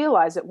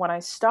realize that when I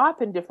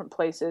stop in different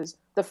places,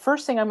 the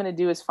first thing I'm going to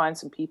do is find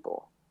some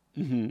people.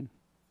 Mm-hmm.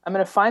 I'm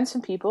going to find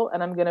some people,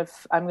 and I'm going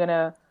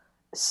to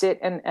sit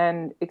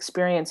and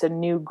experience a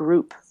new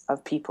group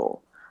of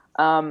people,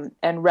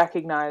 and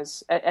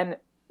recognize, and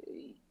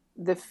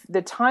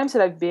the times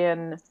that I've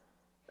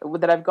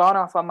gone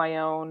off on my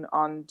own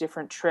on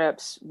different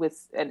trips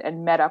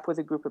and met up with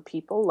a group of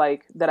people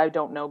like that I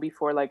don't know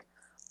before, like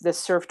the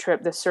surf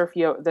trip, the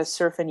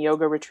surf and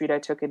yoga retreat I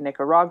took in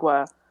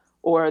Nicaragua,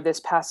 or this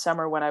past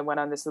summer when I went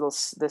on this little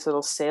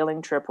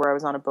sailing trip where I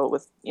was on a boat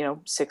with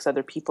 6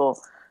 other people.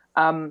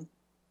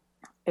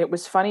 It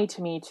was funny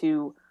to me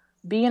to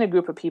be in a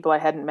group of people I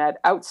hadn't met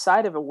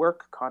outside of a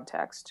work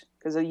context,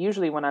 because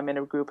usually when I'm in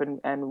a group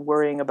and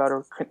worrying about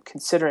or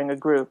considering a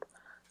group,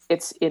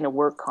 it's in a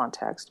work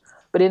context.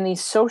 But in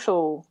these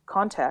social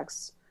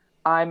contexts,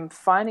 I'm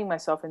finding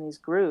myself in these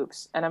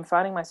groups, and I'm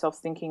finding myself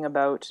thinking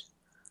about,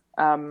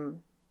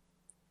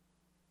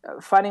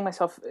 finding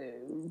myself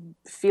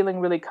feeling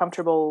really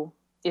comfortable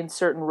in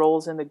certain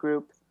roles in the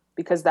group,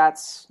 because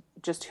that's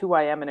just who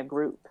I am in a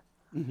group,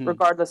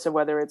 regardless of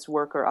whether it's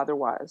work or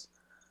otherwise.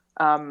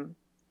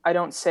 I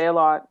don't say a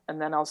lot,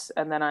 and then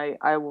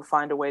I will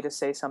find a way to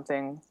say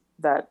something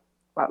that,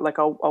 like,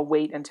 I'll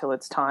wait until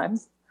it's time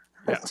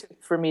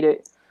for me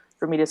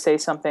to say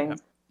something,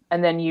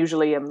 and then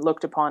usually I'm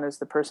looked upon as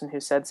the person who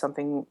said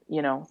something,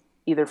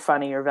 either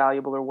funny or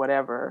valuable or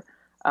whatever.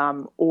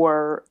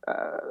 Or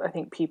I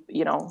think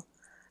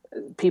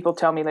people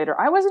tell me later,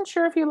 I wasn't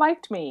sure if you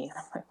liked me.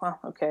 I'm like, well,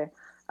 okay.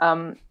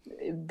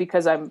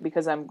 Because I'm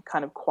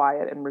kind of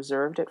quiet and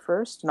reserved at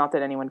first. Not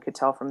that anyone could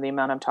tell from the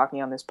amount I'm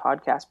talking on this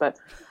podcast, but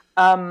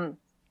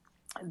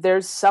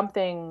there's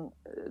something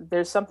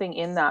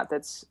in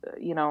that's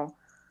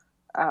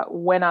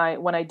when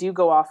I do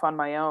go off on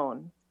my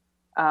own,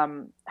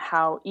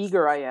 how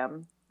eager I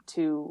am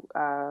to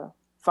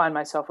find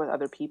myself with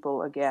other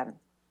people again.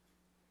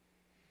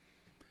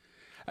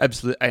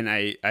 Absolutely, and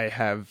I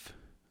have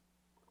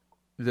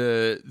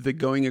the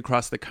going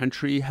across the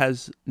country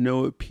has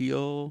no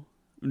appeal,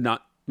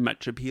 not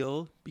much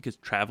appeal, because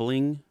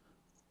traveling,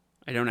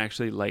 I don't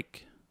actually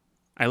like.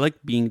 I like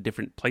being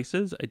different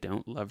places. I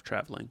don't love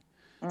traveling.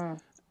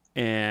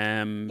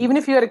 Even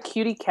if you had a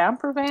cutie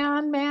camper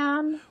van,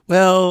 man.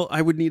 Well,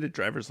 I would need a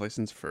driver's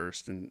license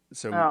first, and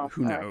so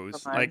who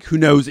knows? Like, who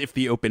knows if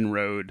the open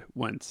road,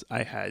 once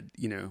I had,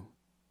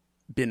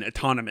 been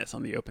autonomous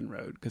on the open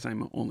road, because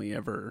I'm only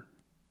ever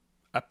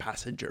a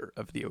passenger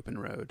of the open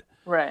road.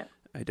 Right.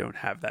 I don't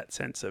have that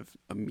sense of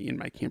me and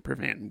my camper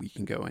van. We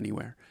can go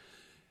anywhere.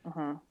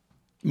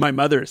 My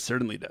mother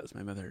certainly does.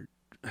 My mother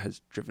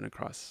has driven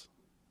across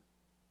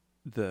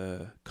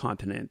the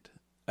continent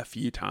a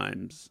few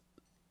times,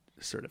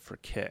 sort of for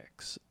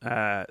kicks,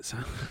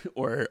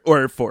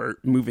 or for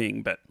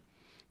moving, but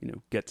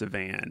gets a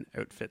van,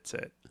 outfits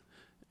it,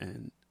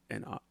 and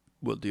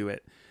will do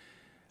it.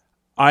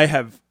 I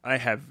just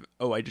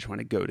want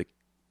to go to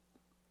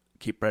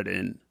Cape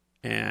Breton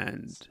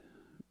and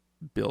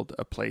build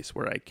a place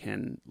where I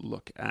can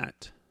look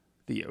at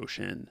the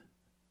ocean,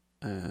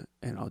 and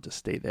I'll just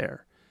stay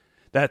there.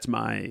 That's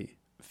my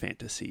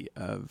fantasy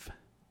of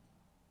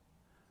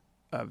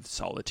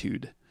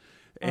solitude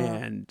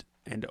and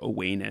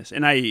awareness,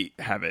 and I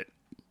have it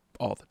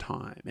all the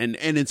time. And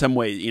in some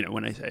way,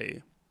 when I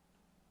say,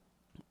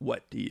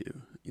 what do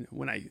you,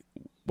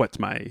 what's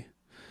the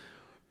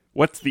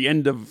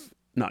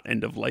not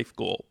end of life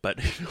goal, but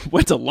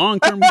what's a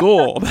long-term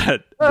goal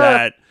that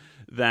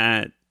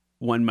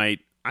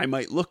I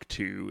might look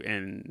to,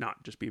 and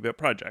not just be about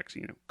projects,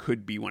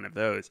 could be one of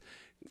those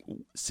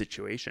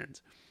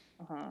situations.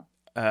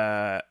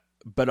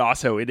 But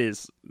also it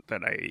is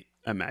that I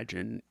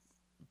imagine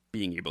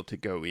being able to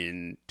go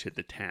into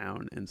the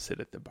town and sit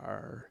at the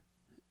bar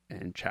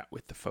and chat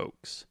with the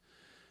folks.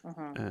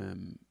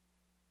 And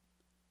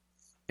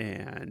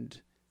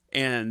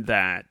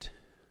that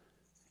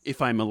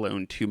if I'm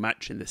alone too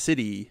much in the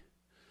city,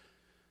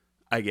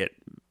 I get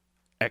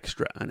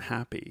extra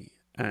unhappy,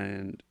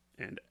 and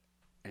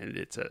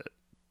it's a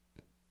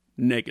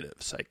negative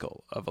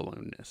cycle of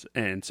aloneness.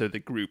 And so the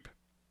group,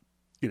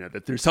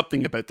 that there's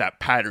something about that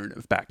pattern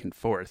of back and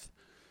forth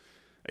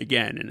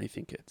again. And I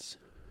think it's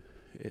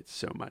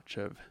so much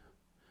of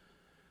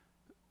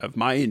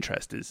my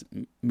interest is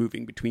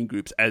moving between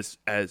groups, as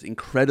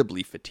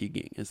incredibly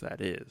fatiguing as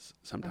that is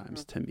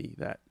sometimes to me,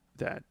 that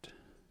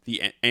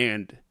the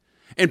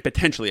and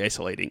potentially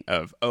isolating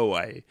of,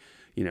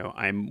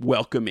 I'm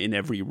welcome in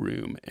every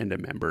room and a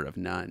member of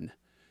none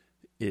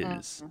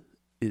is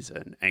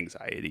an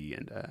anxiety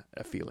and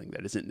a feeling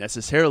that isn't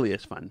necessarily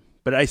as fun.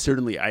 But I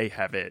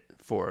have it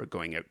for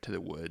going out to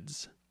the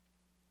woods,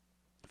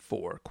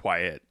 for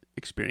quiet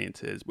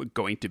experiences, with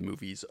going to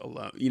movies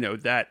alone,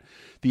 that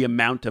the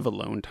amount of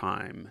alone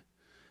time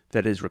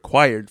that is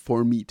required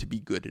for me to be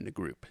good in a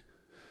group.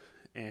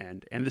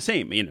 And the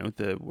same,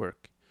 the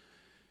work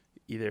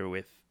either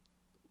with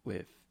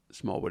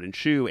Small Wooden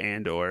Shoe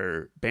and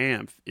or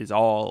Banff is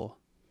all,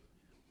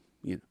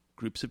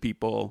 groups of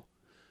people,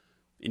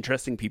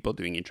 interesting people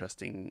doing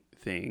interesting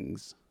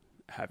things,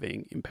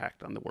 having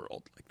impact on the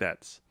world. Like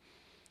that's,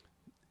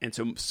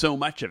 and so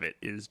much of it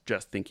is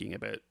just thinking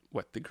about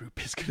what the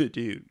group is going to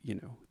do,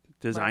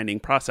 designing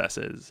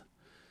processes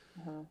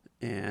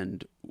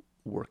and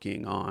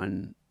working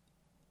on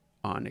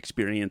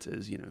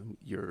experiences.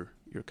 You're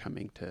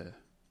coming to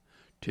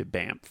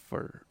Banff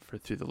for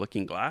Through the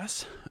Looking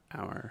Glass,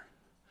 our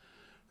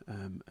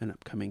an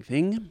upcoming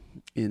thing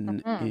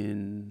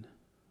in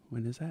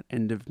when is that?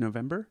 End of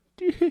November.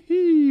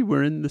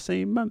 We're in the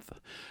same month.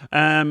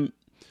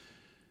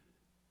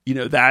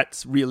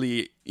 That's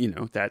really,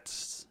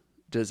 that's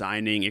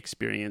designing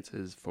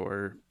experiences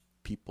for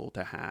people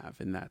to have,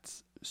 and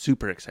that's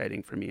super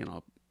exciting for me, and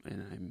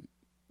I'm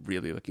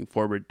really looking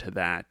forward to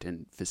that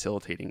and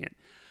facilitating it.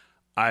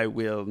 I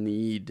will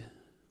need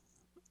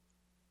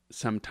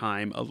some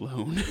time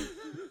alone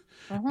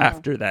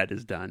after that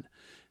is done,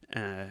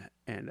 and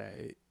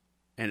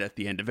at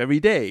the end of every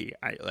day,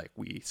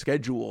 we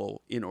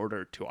schedule in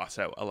order to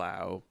also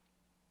allow.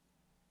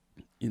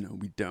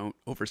 We don't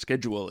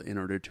overschedule in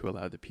order to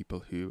allow the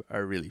people who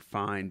are really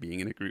fine being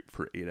in a group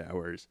for 8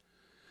 hours.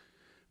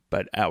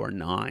 But hour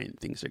 9,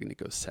 things are going to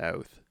go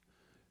south.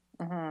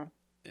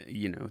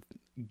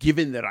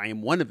 Given that I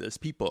am one of those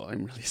people,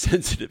 I'm really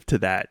sensitive to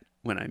that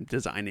when I'm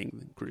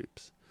designing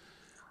groups.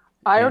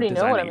 I already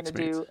know what I'm going to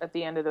do at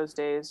the end of those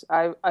days.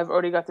 I've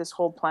already got this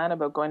whole plan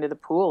about going to the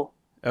pool.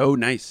 Oh,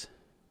 nice.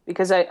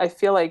 Because I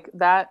feel like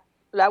that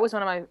was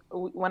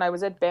when I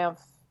was at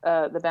Banff,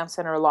 the Banff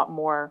Center a lot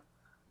more.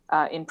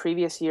 In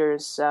previous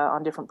years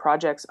on different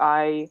projects,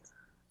 having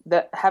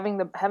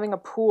a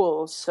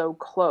pool so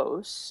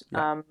close,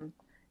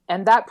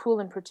 and that pool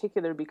in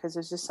particular, because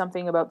there's just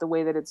something about the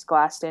way that it's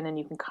glassed in and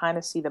you can kind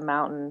of see the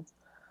mountain,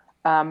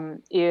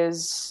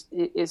 is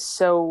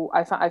so.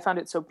 I found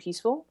it so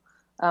peaceful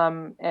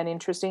and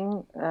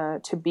interesting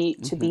to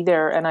be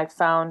there, and I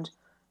found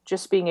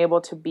just being able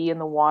to be in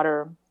the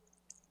water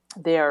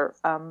there.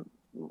 I'm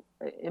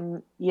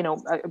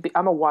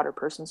a water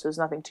person, so there's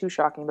nothing too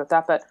shocking about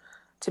that, but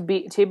to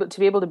be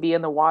able to be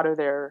in the water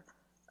there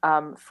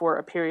for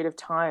a period of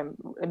time,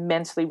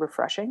 immensely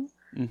refreshing.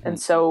 Mm-hmm. And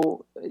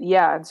so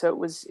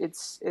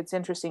it's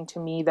interesting to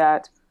me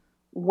that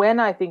when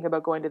I think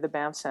about going to the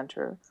Banff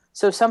Center,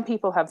 so some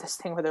people have this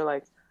thing where they're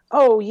like,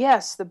 oh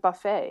yes, the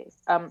buffet.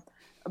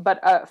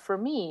 But for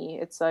me,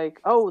 it's like,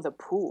 oh, the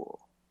pool.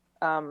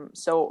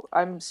 So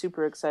I'm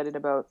super excited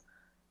about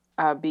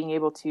being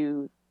able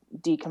to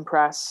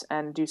decompress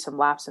and do some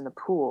laps in the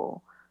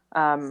pool.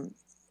 And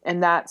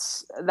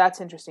that's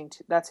interesting.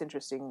 That's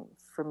interesting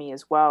for me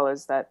as well.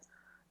 Is that,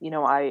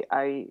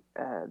 I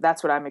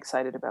that's what I'm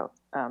excited about.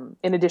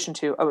 In addition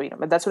to,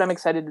 that's what I'm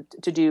excited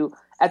to do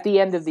at the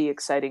end of the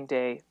exciting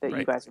day that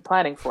you guys are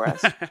planning for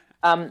us,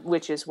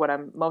 which is what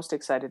I'm most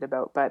excited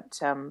about.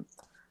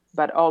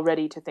 But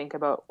already to think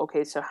about,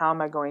 okay, so how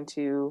am I going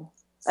to,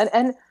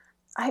 and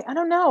I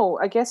don't know.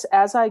 I guess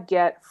as I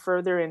get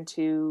further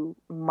into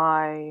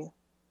my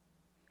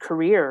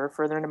career,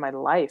 further into my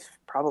life,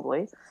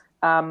 probably,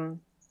 I'm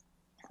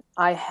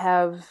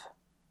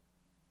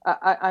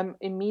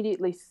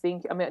immediately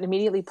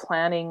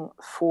planning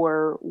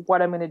for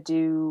what I'm going to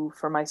do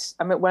for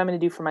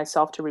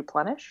myself to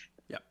replenish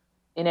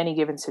in any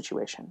given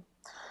situation.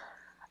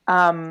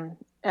 And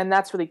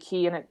that's really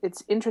key. And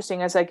it's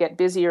interesting as I get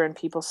busier and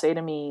people say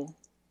to me,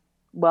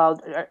 well,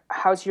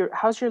 how's your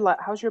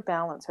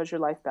balance? How's your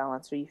life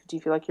balance? Do you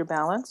feel like you're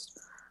balanced?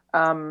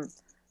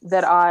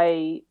 That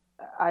I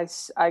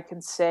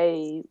can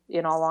say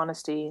in all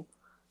honesty,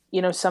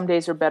 some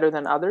days are better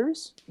than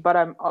others, but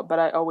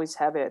I always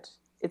have it.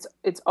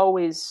 It's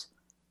always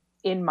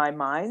in my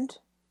mind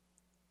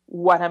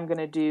what I'm going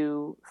to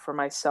do for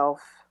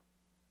myself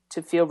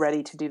to feel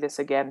ready to do this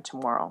again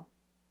tomorrow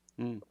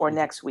or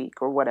next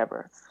week or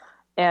whatever.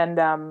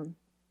 And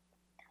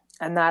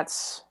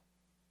that's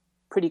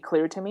pretty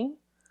clear to me,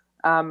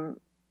 to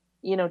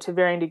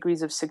varying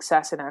degrees of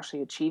success in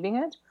actually achieving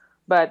it.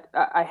 But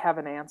I have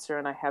an answer,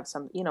 and I have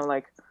some,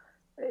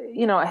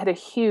 I had a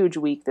huge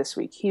week this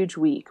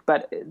week,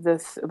 but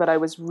I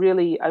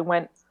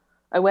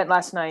went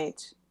last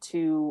night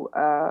to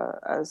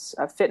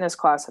a fitness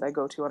class that I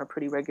go to on a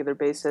pretty regular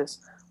basis,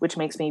 which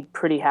makes me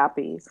pretty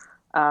happy.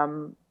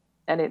 And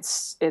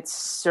it's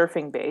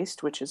surfing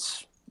based, which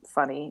is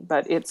funny,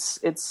 but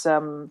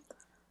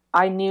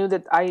I knew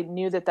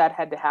that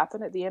had to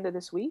happen at the end of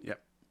this week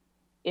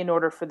in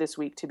order for this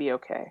week to be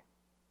okay.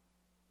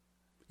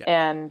 Yep.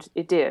 And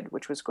it did,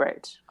 which was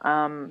great.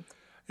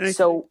 That's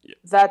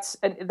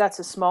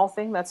a small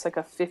thing. That's like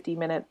a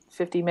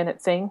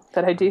 50-minute thing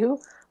that I do,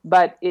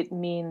 but it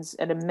means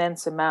an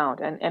immense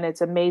amount. And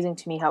it's amazing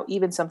to me how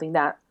even something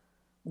that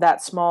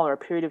small, or a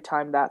period of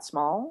time that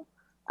small,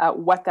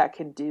 what that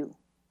can do.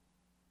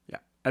 Yeah,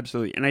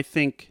 absolutely. And I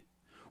think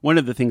one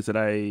of the things that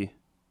I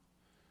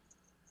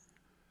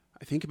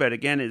think about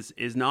again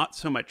is not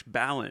so much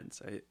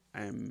balance.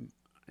 I'm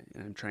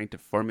trying to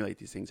formulate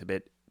these things a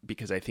bit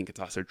because I think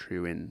it's also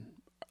true in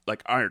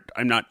like art.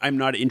 I'm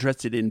not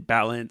interested in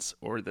balance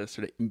or the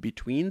sort of in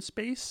between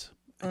space.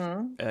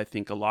 Mm-hmm. I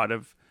think a lot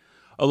of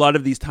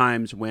these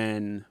times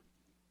when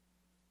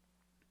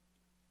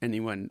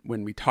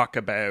we talk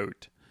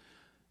about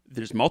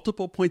there's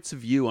multiple points of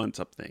view on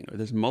something, or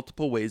there's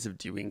multiple ways of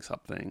doing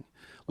something,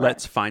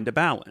 let's find a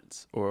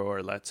balance,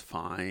 or let's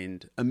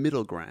find a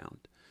middle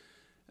ground.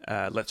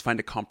 Let's find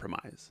a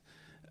compromise.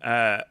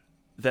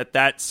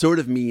 That sort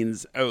of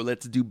means,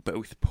 let's do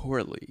both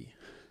poorly.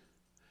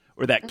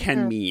 Or that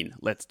can mean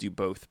let's do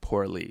both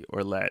poorly,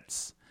 or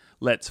let's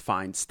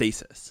find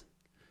stasis.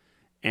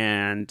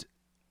 And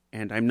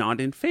I'm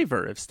not in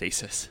favor of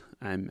stasis.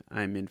 I'm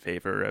in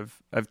favor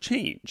of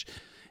change.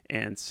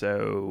 And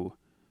so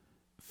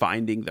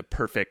finding the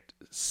perfect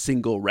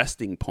single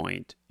resting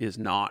point is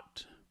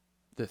not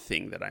the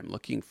thing that I'm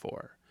looking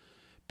for,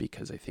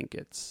 because I think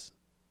it's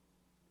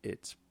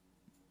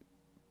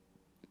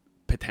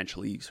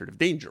potentially sort of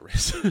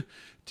dangerous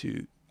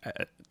to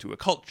a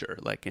culture,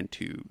 like, and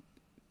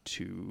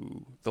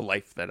to the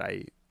life that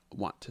I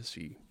want to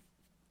see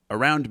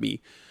around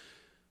me.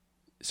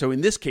 So in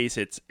this case,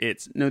 it's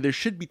no, there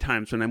should be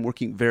times when I'm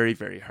working very,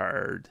 very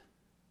hard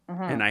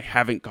and I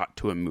haven't got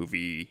to a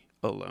movie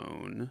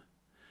alone.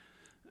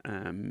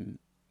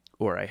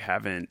 Or I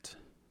haven't,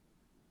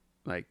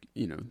 like,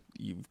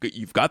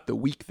 you've got the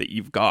week that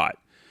you've got,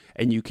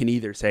 and you can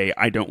either say,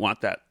 I don't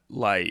want that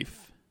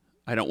life.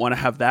 I don't want to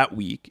have that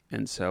week.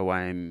 And so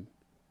I'm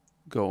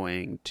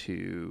going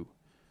to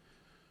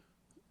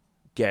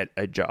get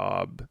a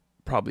job,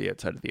 probably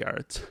outside of the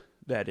arts,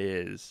 that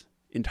is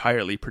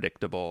entirely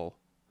predictable,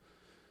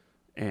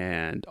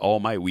 and all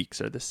my weeks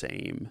are the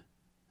same,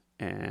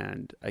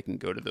 and I can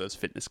go to those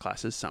fitness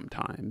classes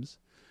sometimes,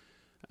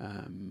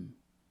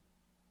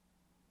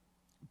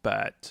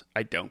 but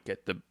I don't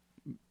get the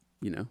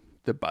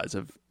buzz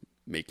of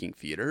making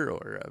theater,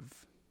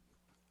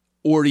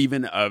 or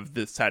even of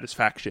the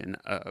satisfaction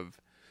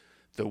of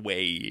the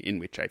way in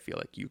which I feel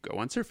like you go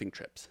on surfing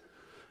trips.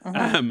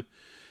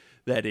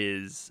 That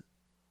is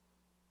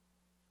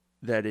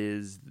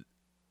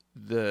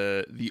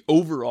the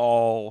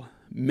overall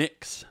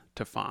mix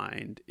to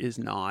find is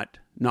not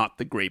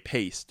the gray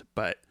paste,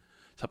 but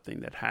something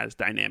that has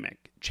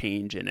dynamic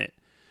change in it.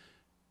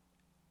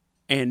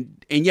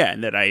 And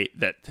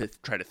that to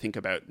try to think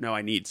about, no,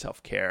 I need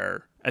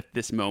self-care at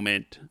this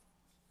moment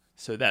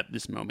so that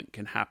this moment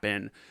can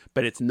happen,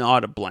 but it's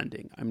not a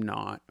blending. I'm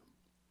not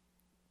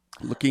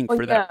looking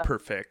for that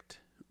perfect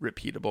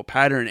repeatable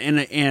pattern.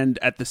 And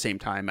at the same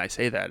time I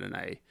say that, and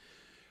I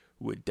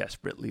would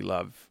desperately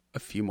love a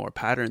few more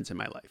patterns in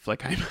my life.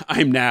 Like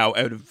I'm now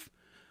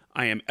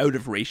I am out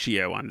of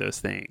ratio on those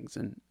things,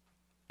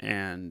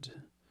 and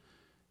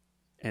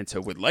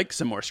so would like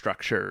some more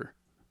structure,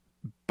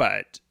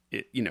 but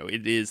it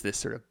is this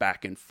sort of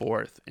back and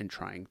forth and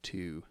trying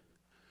to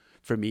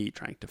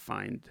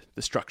find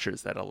the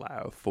structures that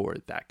allow for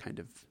that kind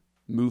of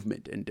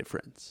movement and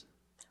difference.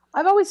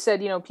 I've always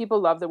said,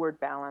 people love the word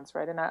balance,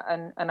 right?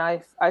 And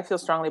I feel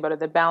strongly about it,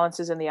 that balance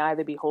is in the eye of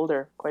the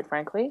beholder, quite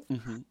frankly,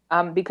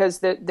 because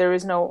there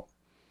is no,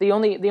 the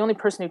only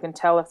person who can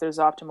tell if there's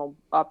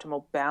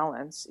optimal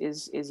balance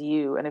is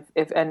you, and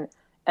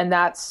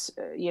that's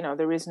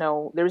there is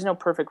no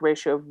perfect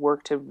ratio of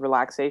work to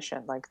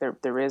relaxation, like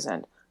there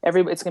isn't.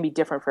 It's going to be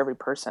different for every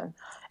person,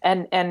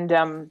 and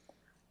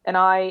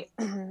I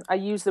I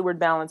use the word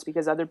balance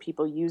because other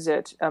people use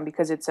it,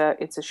 because it's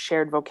a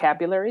shared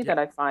vocabulary that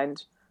I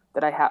find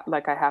that I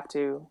have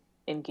to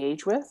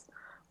engage with.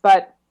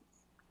 But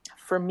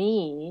for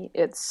me,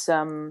 it's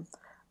I'll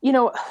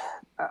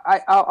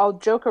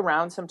joke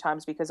around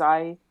sometimes, because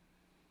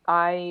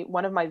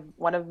one of my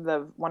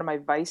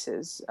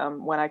vices,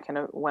 when I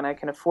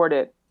can afford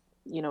it,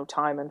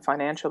 time and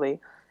financially,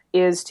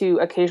 is to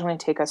occasionally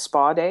take a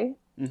spa day,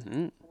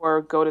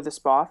 or go to the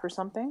spa for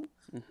something.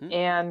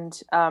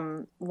 And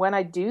when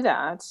I do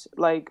that,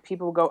 like,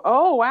 people will go,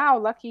 "Oh, wow,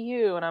 lucky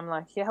you," and I'm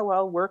like, "Yeah,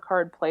 well, work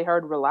hard, play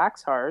hard,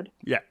 relax hard."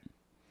 Yeah.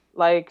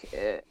 Like,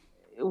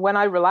 when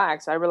I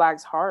relax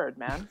hard,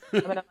 man.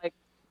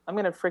 I'm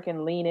gonna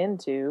freaking lean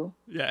into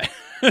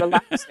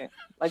relaxing,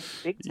 like,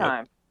 big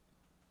time. Yep.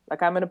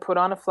 Like, I'm gonna put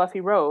on a fluffy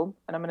robe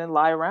and I'm gonna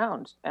lie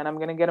around and I'm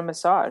gonna get a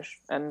massage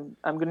and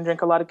I'm gonna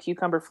drink a lot of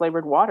cucumber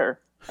flavored water,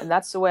 and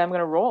that's the way I'm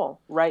gonna roll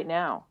right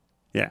now.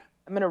 Yeah.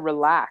 I'm gonna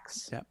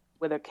relax. Yep.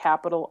 With a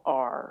capital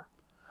R.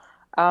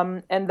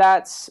 And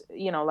that's,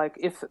 like,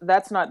 if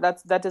that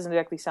doesn't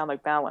exactly sound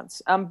like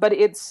balance. But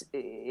it's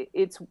but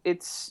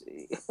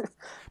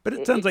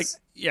it sounds like,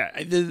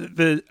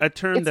 a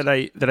term that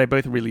I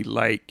both really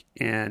like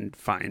and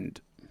find,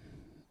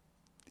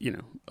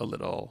 a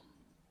little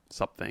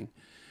something,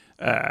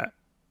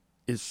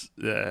 is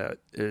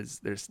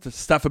there's the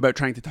stuff about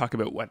trying to talk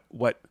about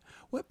what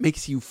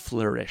makes you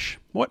flourish,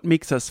 what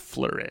makes us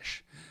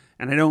flourish.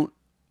 And I don't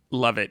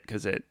love it,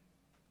 because I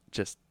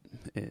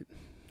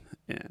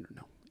don't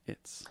know.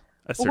 It's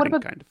a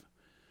certain kind of.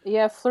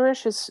 Yeah,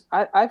 flourish is.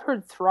 I've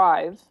heard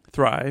thrive.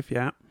 Thrive,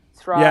 yeah.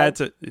 Thrive. Yeah,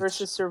 it's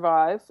versus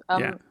survive.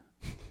 Yeah.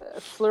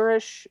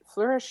 Flourish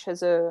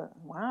has a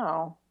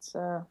wow. It's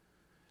a.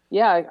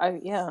 Yeah,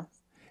 yeah.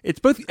 It's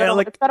both. It's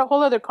got a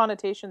whole other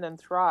connotation than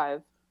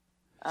thrive.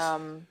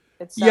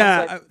 It sounds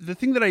like... The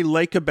thing that I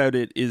like about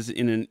it is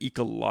in an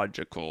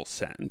ecological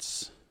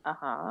sense.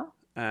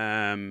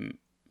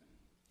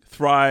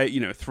 Thrive,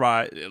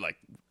 like,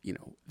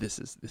 this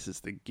is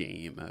the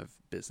game of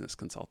business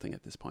consulting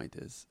at this point,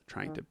 is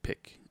trying to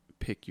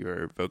pick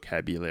your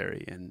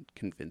vocabulary and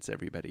convince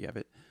everybody of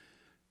it,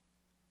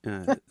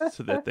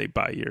 so that they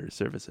buy your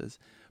services.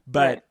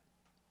 But right.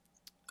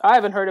 I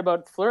haven't heard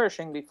about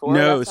flourishing before.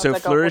 No, so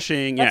like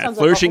flourishing,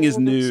 flourishing is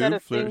new.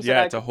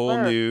 It's a whole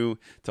new.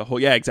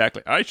 Yeah,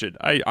 exactly.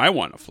 I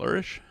want to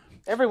flourish.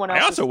 Everyone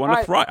else. I also want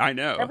to thrive. I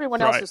know.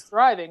 Everyone else is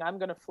thriving. I'm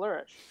going to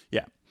flourish.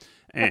 Yeah.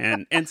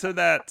 And so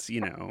that's,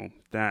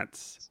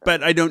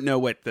 but I don't know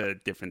what the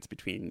difference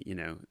between,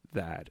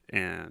 that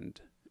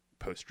and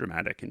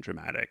post-dramatic and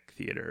dramatic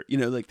theater,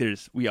 like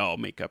we all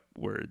make up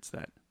words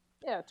that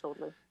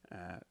totally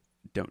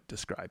don't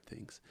describe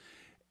things.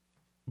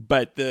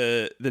 But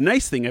the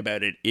nice thing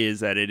about it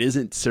is that it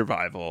isn't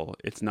survival.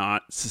 It's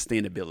not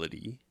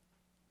sustainability,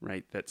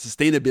 right? That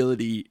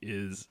sustainability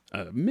is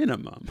a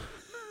minimum,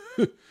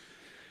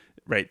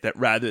 right? That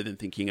rather than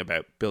thinking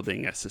about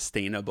building a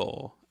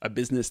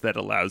business that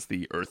allows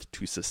the earth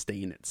to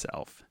sustain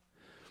itself,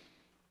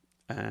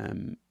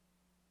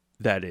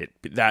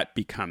 that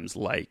becomes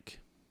like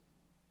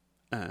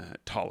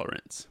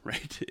tolerance,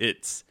 right?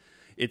 It's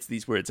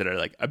these words that are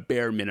like a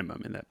bare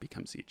minimum, and that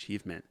becomes the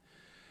achievement.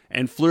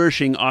 And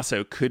flourishing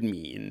also could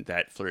mean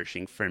that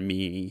flourishing for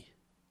me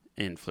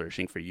and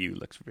flourishing for you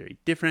looks very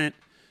different,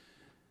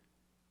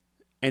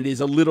 and is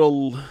a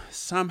little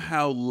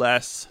somehow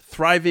less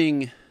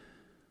thriving.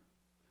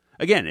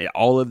 Again,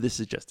 all of this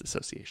is just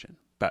association,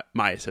 but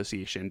my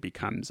association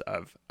becomes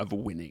of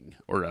winning,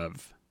 or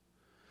of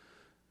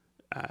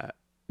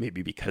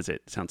maybe because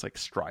it sounds like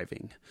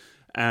striving.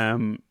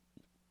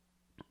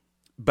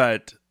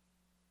 But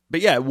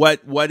yeah,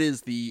 what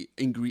is the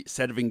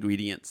set of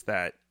ingredients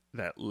that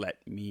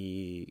let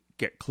me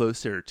get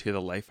closer to the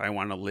life I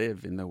want to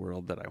live in the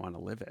world that I want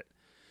to live it?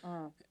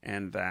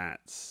 And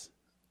that's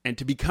and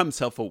to become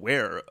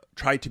self-aware,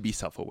 try to be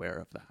self-aware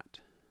of that.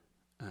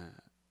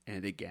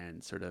 And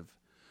again, sort of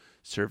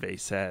survey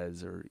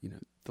says, or,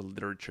 the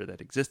literature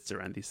that exists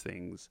around these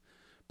things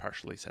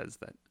partially says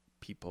that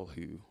people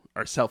who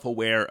are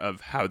self-aware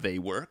of how they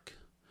work,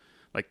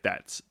 like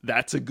that's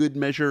a good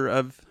measure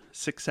of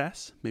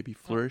success, maybe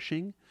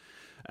flourishing.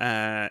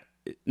 Not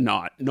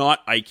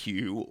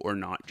IQ or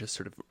not just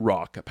sort of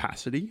raw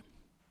capacity,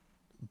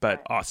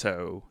 but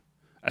also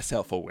a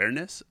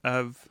self-awareness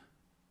of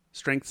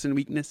strengths and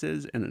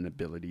weaknesses and an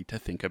ability to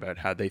think about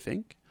how they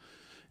think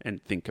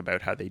and think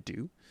about how they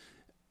do.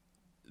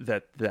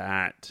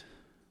 That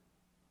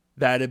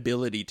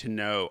ability to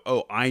know,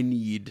 oh, I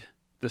need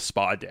the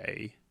spa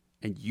day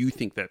and you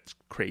think that's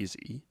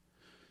crazy,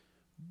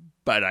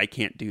 but I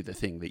can't do the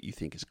thing that you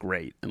think is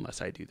great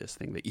unless I do this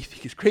thing that you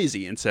think is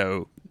crazy. And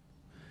so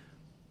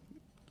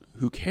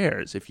who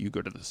cares if you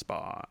go to the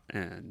spa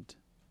and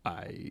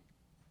I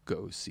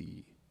go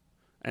see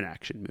an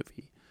action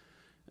movie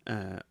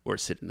or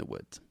sit in the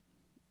woods?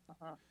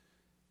 Uh-huh.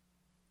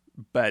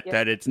 But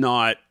that it's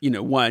not,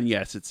 one,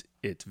 yes,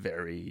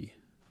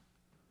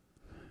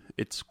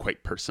 it's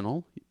quite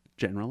personal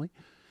generally,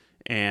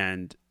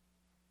 and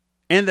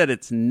that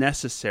it's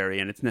necessary,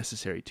 and it's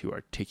necessary to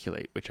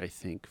articulate, which I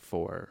think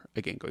for,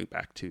 again, going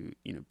back to,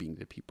 being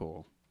the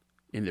people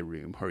in the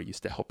room who are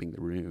used to helping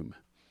the room.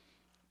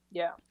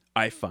 Yeah.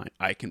 I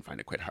can find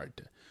it quite hard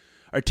to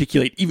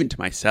articulate even to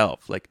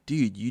myself, like,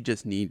 dude, you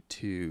just need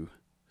to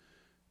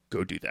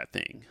go do that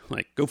thing.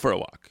 Like, go for a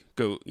walk.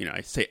 Go,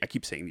 I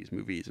keep saying these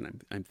movies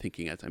and I'm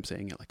thinking as I'm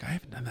saying it, like, I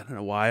haven't done that in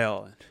a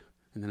while.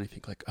 And then I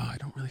think like, oh, I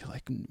don't really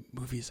like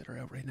movies that are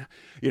out right now.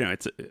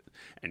 Anyways.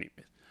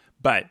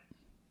 But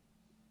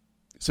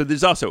so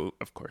there's also,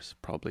 of course,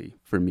 probably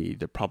for me,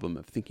 the problem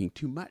of thinking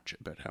too much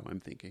about how I'm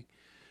thinking,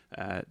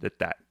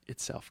 that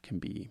itself can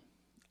be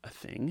a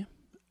thing.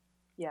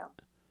 Yeah.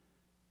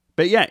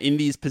 But yeah, in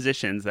these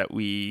positions that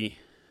we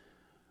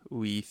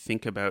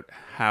think about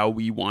how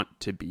we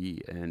want to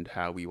be and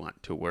how we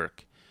want to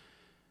work,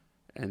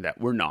 and that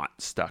we're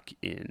not stuck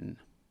in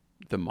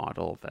the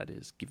model that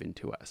is given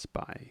to us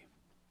by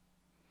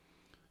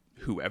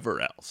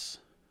whoever else.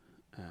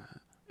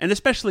 And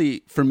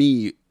especially for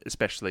me,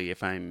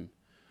 if I'm,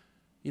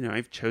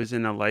 I've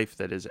chosen a life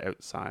that is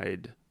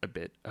outside a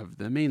bit of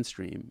the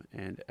mainstream,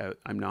 and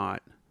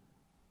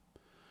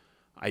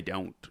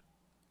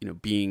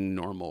being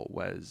normal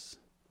was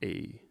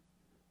a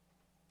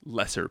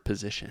lesser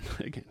position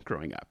again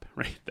growing up,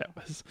 right? That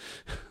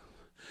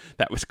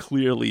was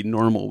clearly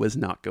normal was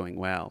not going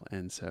well,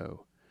 and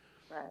so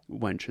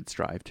one should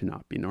strive to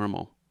not be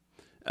normal.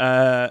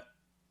 That's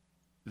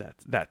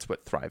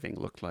what thriving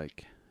looked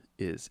like,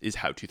 is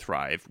how to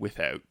thrive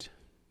without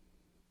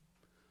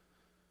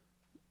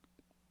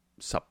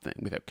something,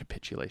 without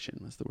capitulation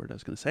was the word I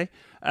was going to say.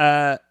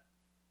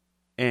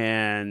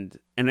 And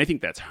I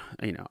think that's,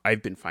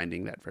 I've been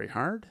finding that very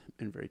hard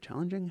and very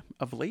challenging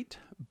of late,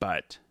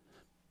 but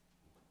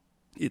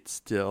it's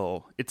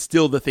still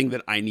the thing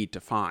that I need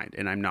to find,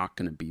 and I'm not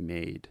going to be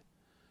made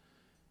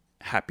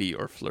happy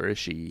or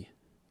flourishy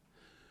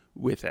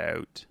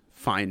without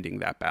finding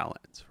that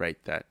balance, right?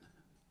 That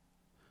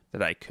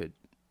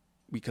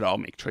we could all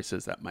make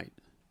choices that might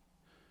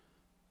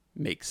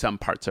make some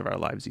parts of our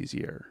lives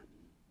easier,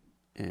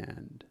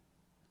 and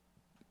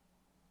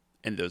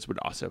those would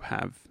also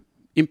have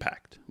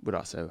impact, would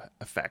also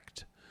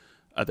affect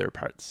other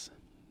parts,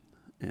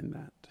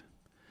 and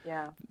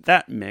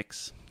that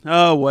mix.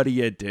 Oh, what do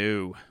you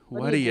do?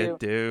 What do you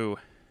do?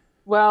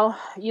 Well,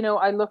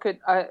 I look at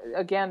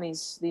again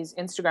these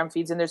Instagram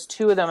feeds, and there's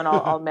two of them, and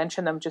I'll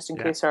mention them just in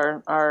case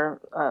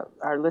our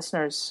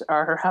listeners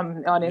are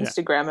on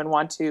Instagram and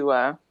want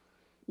to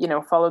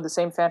follow the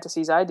same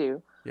fantasies I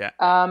do. Yeah.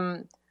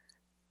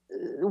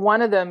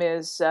 One of them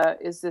is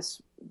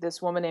this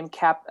woman named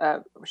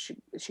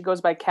she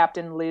goes by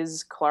Captain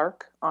Liz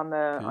Clark on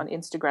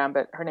Instagram,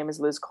 but her name is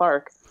Liz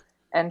Clark,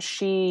 and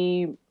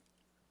she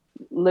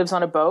lives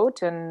on a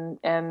boat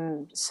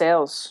and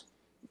sails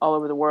all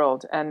over the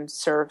world and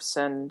surfs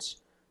and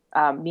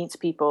meets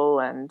people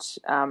and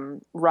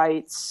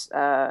writes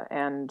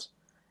and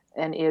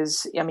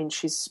is,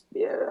 she's,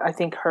 I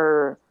think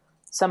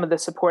some of the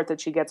support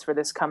that she gets for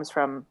this comes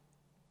from,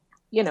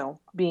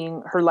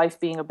 being her life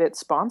being a bit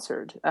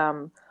sponsored,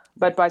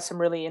 but by some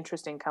really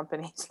interesting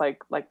companies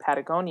like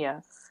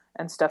Patagonia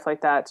and stuff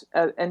like that.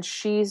 And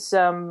she's,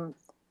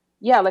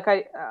 like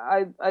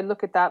I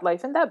look at that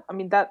life, and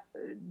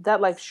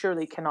that life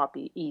surely cannot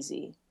be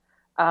easy.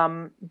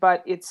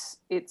 But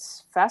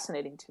it's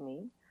fascinating to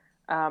me.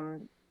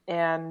 And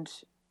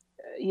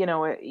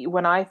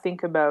when I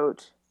think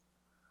about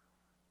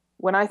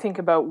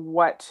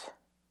what,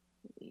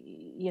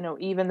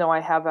 even though I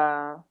have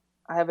a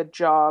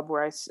job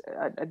where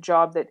a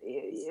job that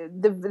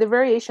the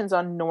variations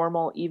on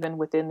normal, even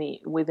within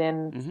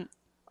mm-hmm.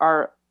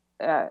 our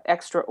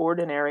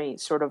extraordinary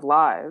sort of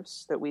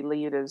lives that we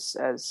lead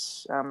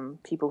as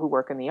people who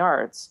work in the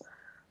arts,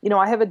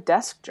 I have a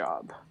desk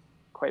job,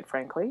 quite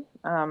frankly.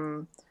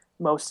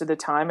 Most of the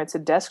time it's a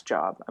desk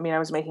job. I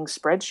was making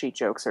spreadsheet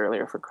jokes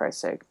earlier, for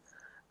Christ's sake.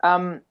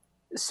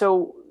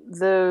 So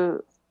that,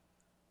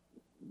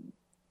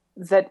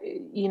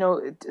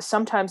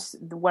 sometimes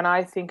when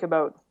I think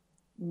about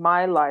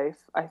my life,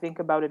 I think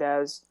about it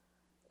as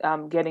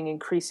getting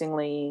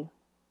increasingly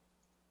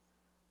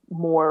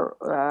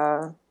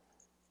more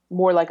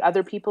more like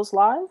other people's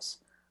lives.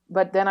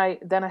 But then I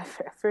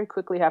very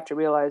quickly have to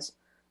realize,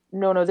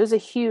 no, there's a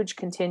huge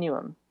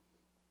continuum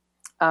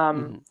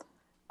Mm-hmm.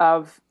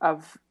 of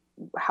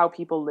how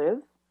people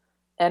live,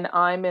 and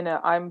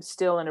I'm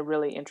still in a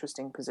really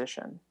interesting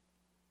position,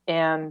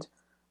 and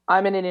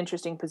I'm in an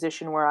interesting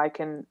position where I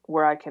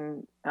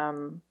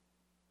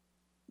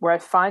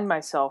find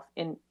myself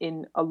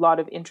in a lot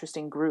of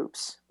interesting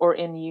groups, or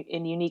in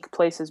unique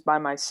places by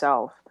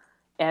myself,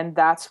 and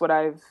that's what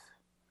I've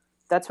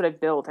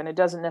built. And it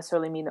doesn't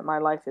necessarily mean that my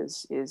life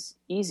is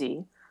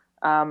easy,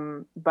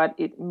 but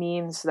it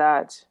means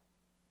that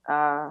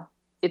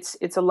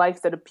it's a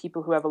life that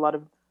people who have a lot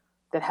of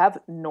that have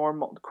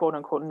normal, quote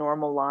unquote,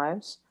 normal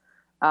lives,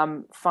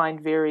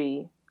 find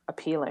very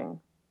appealing.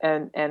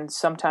 And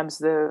sometimes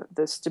the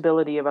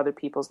stability of other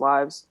people's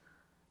lives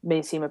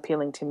may seem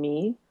appealing to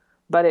me,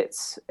 but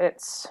it's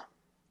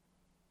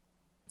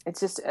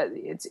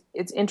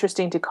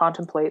interesting to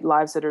contemplate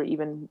lives that are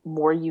even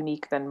more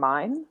unique than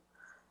mine,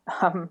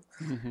 um,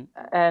 Mm-hmm.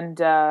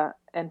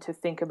 and to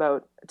think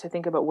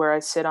about where I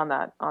sit on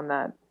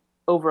that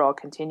overall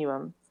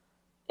continuum.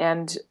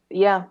 And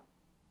yeah,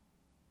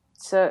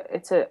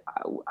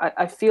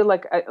 I feel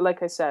like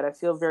I said, I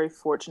feel very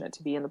fortunate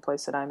to be in the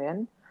place that I'm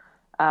in,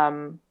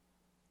 um,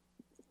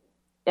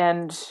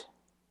 and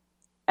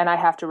I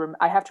have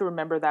to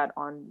remember that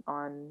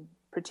on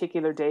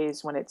particular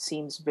days when it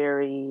seems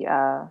very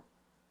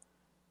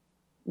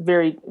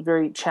very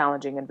very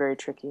challenging and very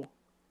tricky.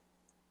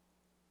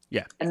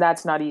 Yeah. And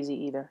that's not easy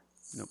either.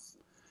 Nope.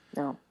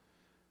 No.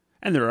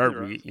 And there are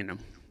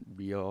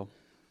real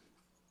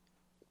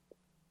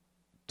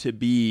to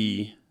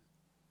be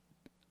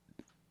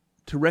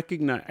to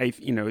recognize,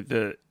 in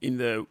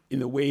the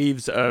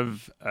waves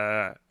of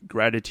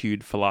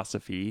gratitude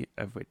philosophy,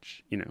 of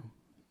which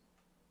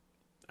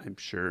I'm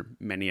sure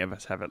many of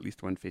us have at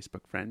least one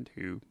Facebook friend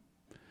who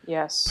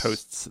Yes.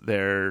 posts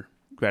their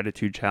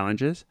gratitude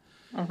challenges.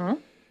 Mm-hmm.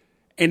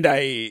 And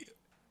I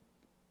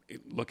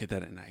look at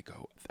that and I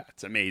go,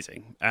 that's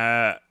amazing.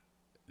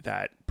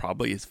 That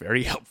probably is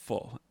very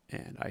helpful,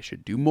 and I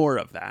should do more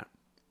of that.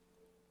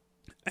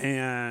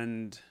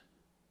 And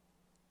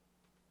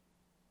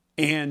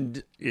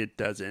it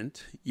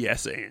doesn't.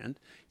 Yes, and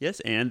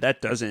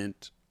that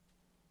doesn't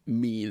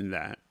mean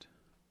that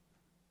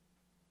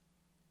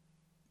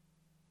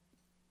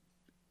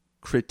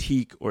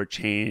critique or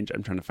change,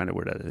 I'm trying to find a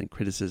word other than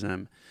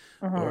criticism,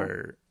 Mm-hmm.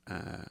 or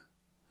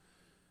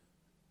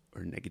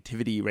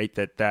negativity, right?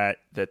 That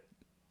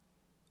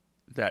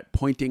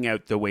pointing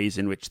out the ways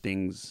in which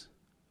things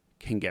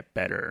can get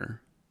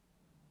better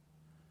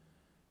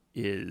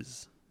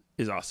is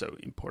also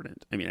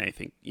important. I mean, I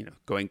think,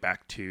 going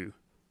back to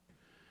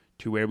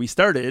where we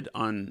started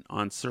on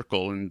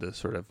circle and the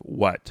sort of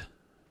what,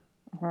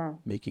 Mm-hmm.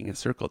 making a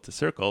circle to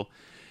circle,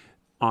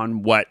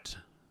 on what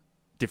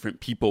different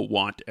people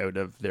want out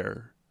of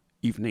their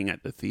evening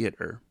at the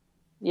theater.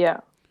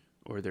 Yeah.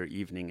 Or their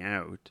evening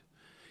out.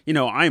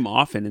 I'm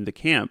often in the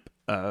camp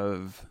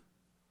of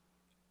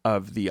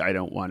the I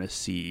don't want to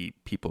see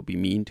people be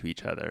mean to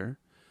each other,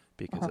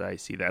 because I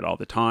see that all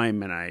the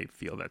time, and I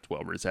feel that's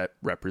well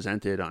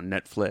represented on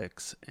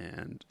Netflix,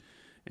 and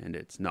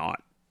it's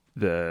not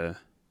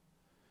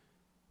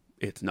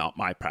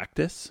my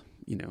practice.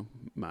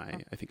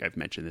 I think I've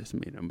mentioned this,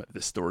 but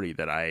the story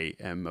that I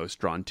am most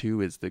drawn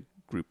to is the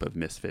group of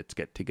misfits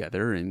get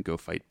together and go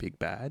fight Big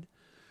Bad.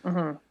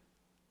 Mm-hmm.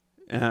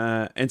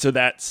 And so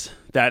that's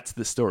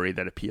the story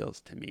that appeals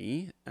to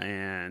me,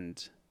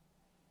 and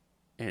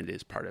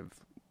is part of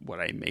what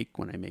I make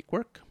when I make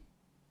work.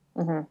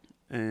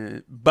 Mm-hmm.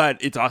 But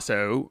it's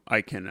also,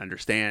 I can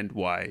understand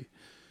why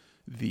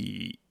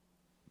the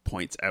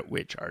points at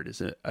which art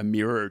is a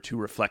mirror to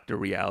reflect a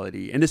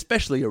reality, and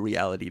especially a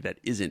reality that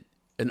isn't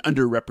an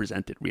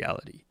underrepresented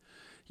reality.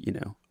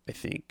 I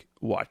think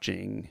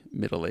watching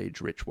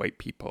middle-aged rich white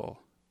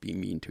people be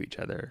mean to each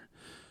other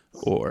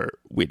or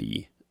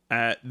witty,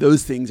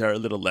 those things are a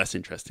little less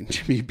interesting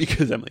to me,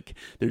 because I'm like,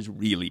 there's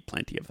really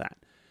plenty of that.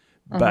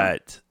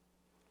 But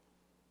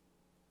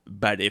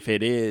if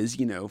it is,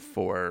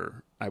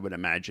 for, I would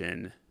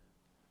imagine,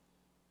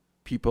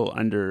 people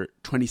under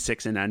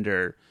 26 and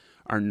under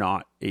are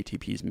not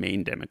ATP's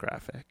main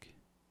demographic.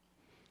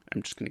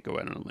 I'm just going to go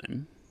out on a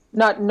limb.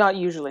 Not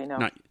usually,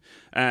 no.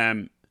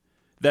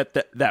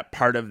 That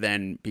part of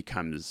then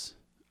becomes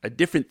a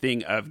different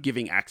thing of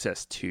giving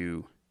access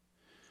to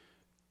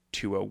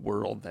a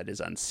world that is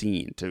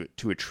unseen,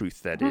 to a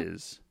truth that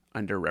is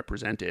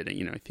underrepresented.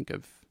 And, I think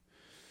of,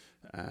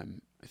 I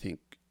think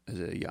as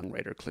a young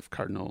writer, Cliff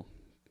Cardinal,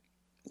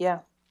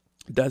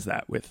 does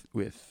that with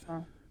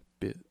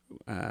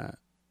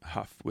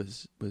Huff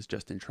was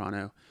just in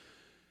Toronto,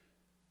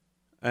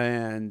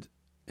 and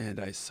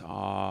I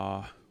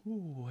saw,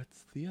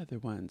 what's the other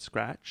one?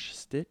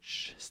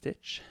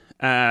 Stitch.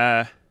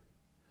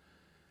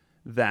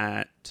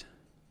 that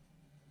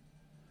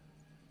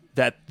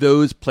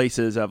those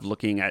places of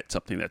looking at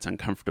something that's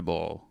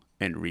uncomfortable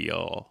and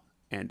real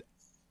and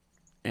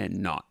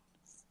not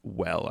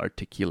well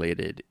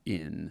articulated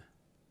in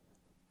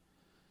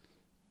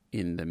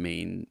the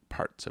main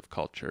parts of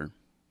culture,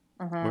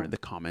 or the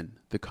common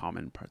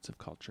parts of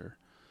culture.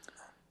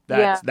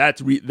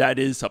 That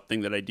is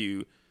something that I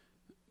do.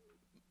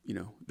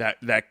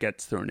 That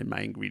gets thrown in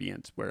my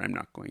ingredients, where I'm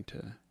not going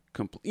to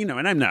complain.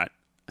 And I'm not.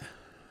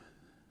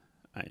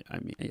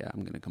 I'm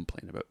going to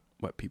complain about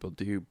what people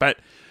do, but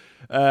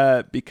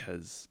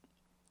because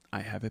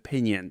I have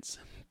opinions,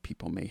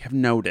 people may have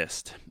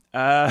noticed.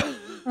 But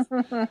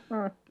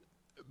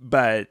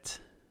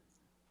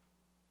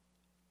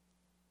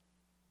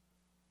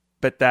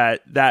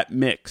that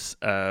mix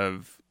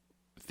of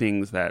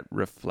things that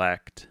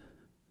reflect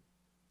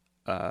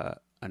an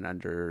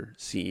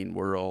underseen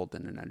world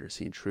and an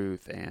underseen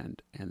truth,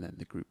 and then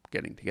the group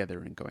getting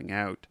together and going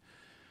out,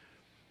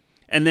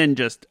 and then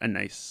just a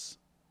nice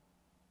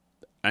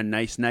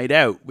night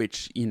out,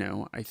 which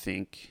I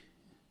think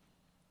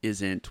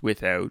isn't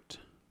without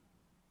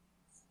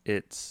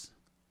its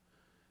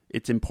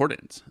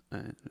importance.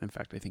 In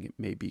fact, I think it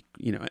may be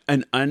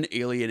an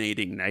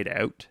unalienating night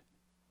out.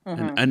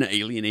 An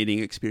unalienating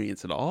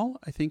experience at all,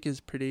 I think,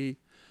 is pretty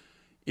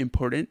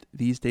important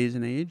these days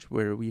and age,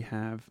 where we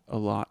have a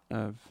lot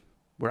of,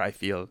 where I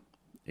feel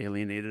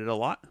alienated a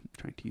lot. I'm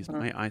trying to use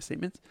my I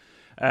statements.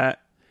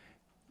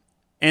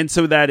 And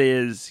so that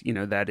is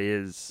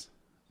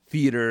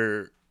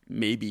theater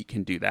maybe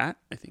can do that,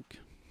 I think,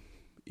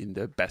 in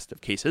the best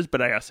of cases,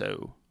 but I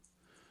also,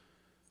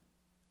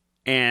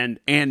 and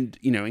in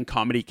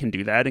comedy can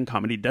do that, and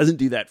comedy doesn't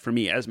do that for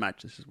me as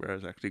much. This is where I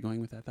was actually going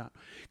with that thought.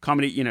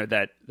 Comedy,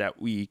 that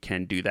we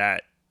can do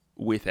that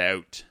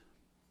without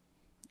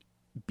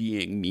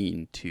being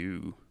mean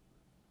to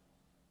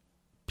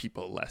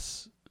people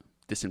less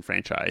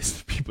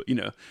disenfranchised people.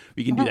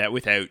 We can do that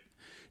without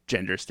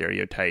gender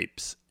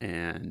stereotypes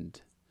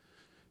and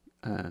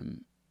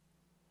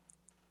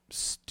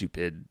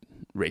stupid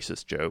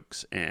racist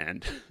jokes,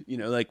 and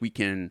we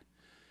can.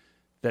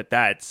 But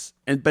it's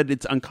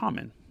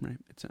uncommon, right?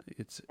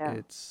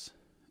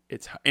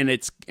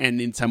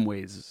 And in some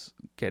ways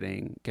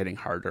getting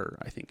harder,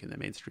 I think, in the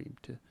mainstream.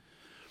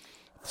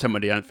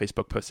 Somebody on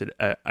Facebook posted,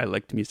 I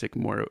liked music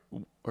more,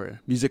 or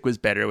music was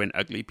better when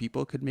ugly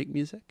people could make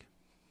music.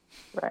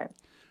 Right.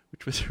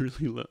 Which was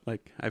really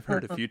I've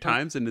heard a few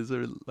times, and is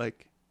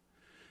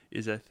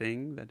a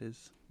thing that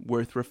is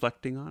worth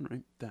reflecting on,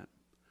 right? That.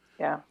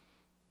 Yeah.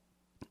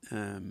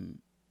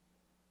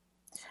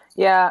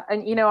 Yeah,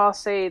 and I'll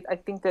say, I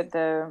think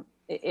that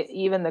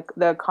even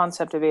the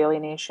concept of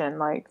alienation,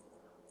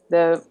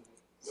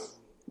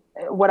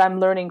 what I'm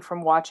learning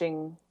from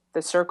watching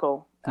The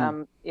Circle,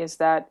 is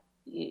that,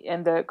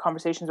 and the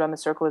conversations around The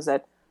Circle, is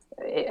that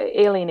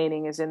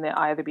alienating is in the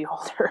eye of the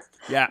beholder.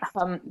 Yeah.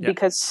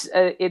 Because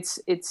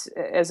it's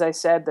as I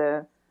said,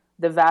 the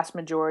vast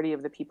majority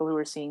of the people who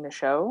are seeing the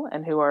show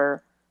and who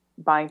are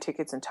buying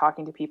tickets and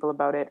talking to people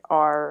about it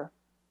are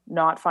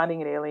not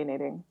finding it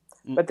alienating.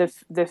 But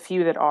the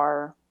few that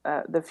are,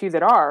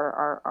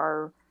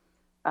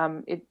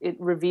 it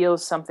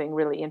reveals something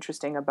really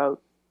interesting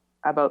about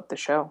the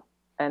show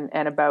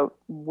and about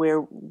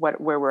where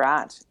we're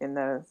at in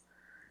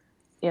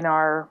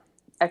our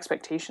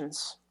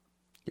expectations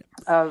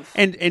of,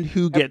 and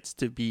who gets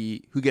to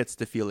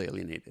feel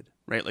alienated,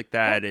 right?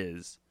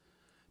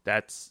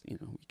 That's we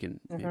can,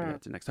 maybe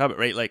that's the next topic,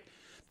 right?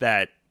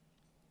 That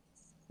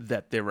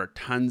there are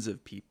tons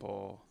of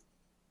people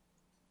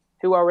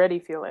who already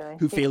feel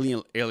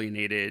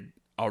alienated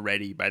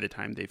already by the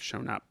time they've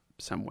shown up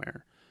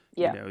somewhere.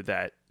 Yeah.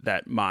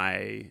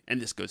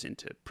 And this goes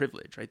into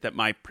privilege, right? That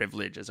my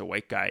privilege as a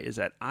white guy is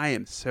that I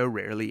am so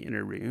rarely in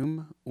a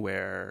room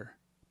where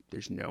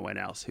there's no one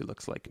else who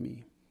looks like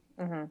me.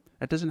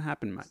 That doesn't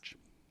happen much.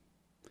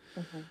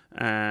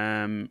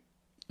 And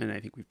I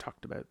think we've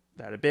talked about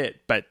that a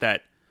bit, but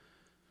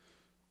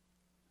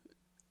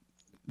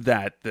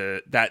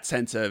that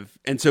sense of,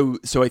 and so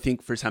I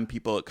think for some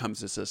people it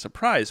comes as a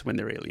surprise when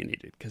they're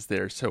alienated, because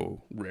they're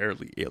so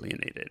rarely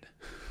alienated.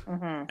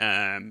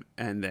 And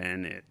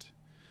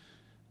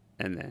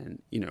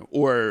then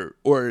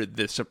or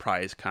the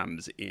surprise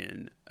comes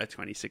in a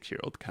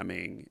 26-year-old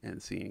coming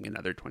and seeing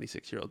another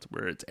 26-year-old's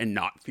words and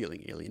not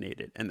feeling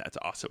alienated, and that's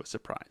also a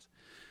surprise.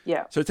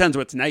 Yeah. So it sounds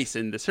what's nice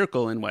in The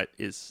Circle and what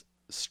is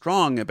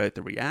strong about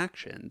the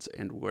reactions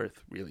and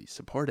worth really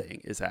supporting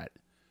is that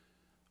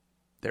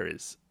there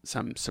is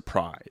some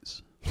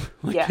surprise.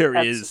 There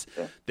is,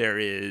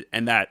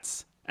 and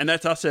that's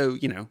also,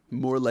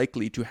 more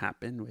likely to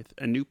happen with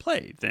a new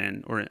play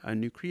or a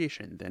new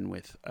creation than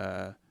with,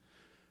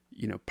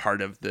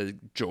 part of the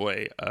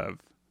joy of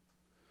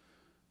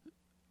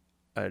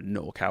a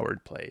Noel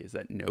Coward play is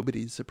that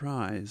nobody's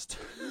surprised,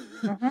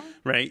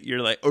 right?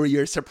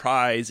 Your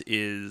surprise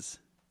is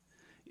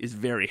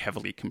very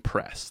heavily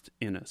compressed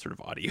in a sort of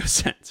audio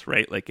sense,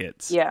 right?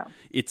 It's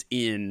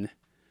in,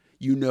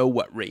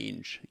 what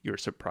range your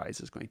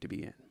surprise is going to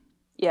be in.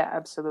 Yeah,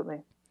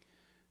 absolutely.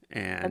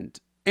 And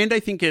And I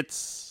think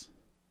it's,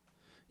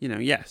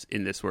 yes,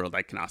 in this world,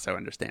 I can also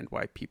understand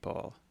why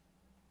people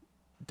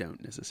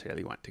don't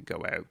necessarily want to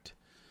go out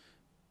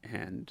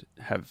and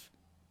have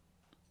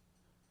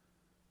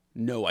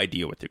no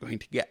idea what they're going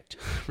to get,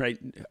 right?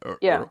 Or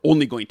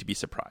only going to be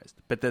surprised.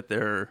 But that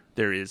there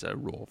is a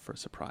role for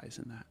surprise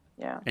in that.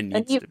 Yeah. And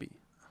needs to be.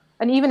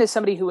 And even as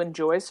somebody who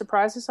enjoys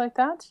surprises like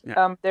that,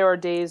 there are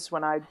days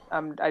when I'm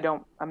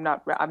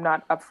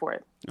not up for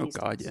it. Oh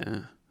God, days.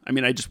 Yeah. I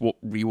mean, I just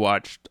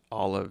rewatched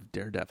all of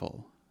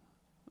Daredevil.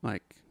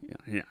 Like,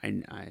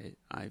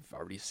 I've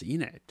already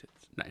seen it,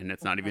 and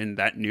it's not even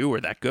that new or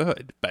that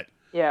good. But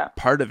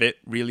part of it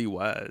really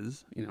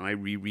was, I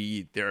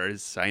reread. There are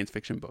science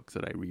fiction books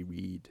that I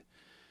reread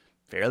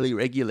fairly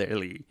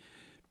regularly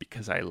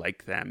because I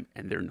like them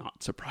and they're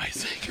not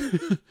surprising.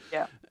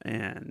 Yeah,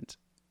 and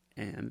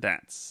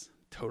that's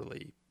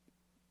totally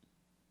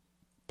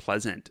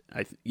pleasant.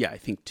 I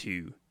think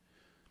too.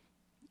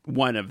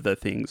 One of the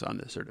things on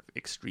the sort of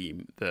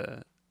extreme,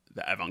 the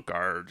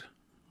avant-garde,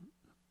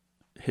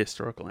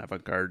 historical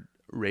avant-garde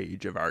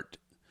rage of art,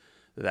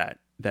 that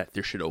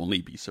there should only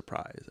be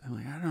surprise. I'm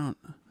like,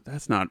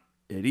 that's not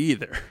it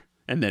either.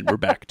 And then we're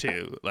back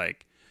to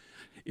like,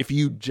 if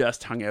you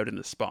just hung out in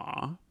the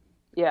spa,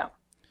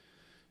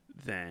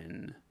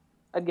 then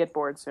I'd get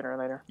bored sooner or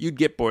later. You'd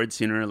get bored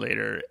sooner or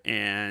later,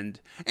 and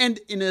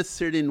in a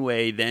certain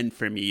way, then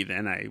for me,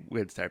 then I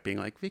would start being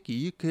like, Vicky,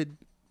 you could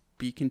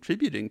be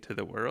contributing to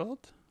the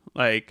world.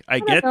 Like, I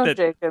get that.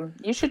 Jacob,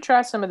 you should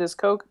try some of this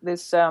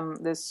this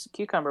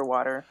cucumber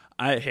water.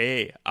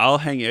 I'll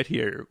hang out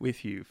here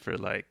with you for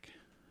like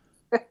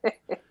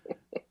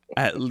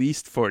at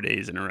least 4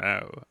 days in a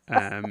row,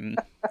 and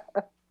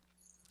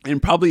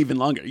probably even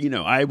longer.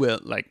 I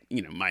will my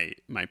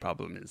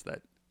problem is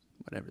that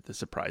whatever the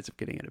surprise of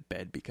getting out of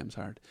bed becomes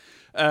hard.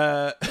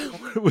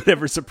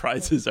 Whatever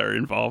surprises are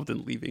involved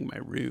in leaving my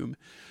room.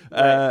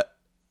 Right.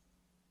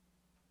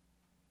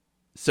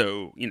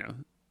 So,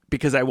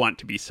 because I want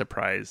to be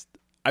surprised,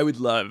 I would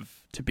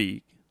love to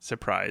be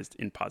surprised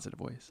in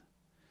positive ways.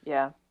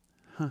 Yeah.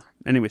 Huh.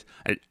 Anyways,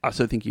 I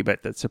also thinking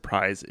about that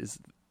surprise is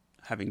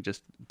having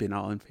just been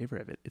all in favor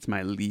of it. It's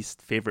my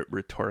least favorite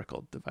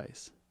rhetorical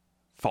device.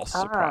 False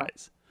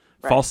surprise.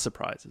 Right. False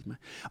surprise is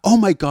oh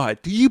my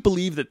God, do you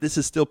believe that this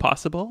is still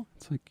possible?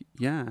 It's like,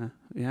 yeah,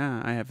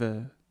 I have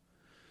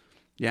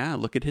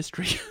look at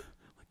history.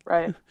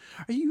 Right.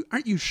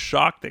 Aren't you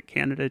shocked that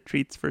Canada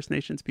treats First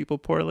Nations people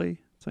poorly?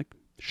 It's like,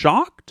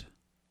 shocked?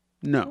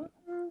 No.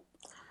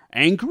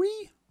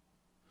 Angry?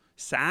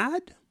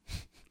 Sad?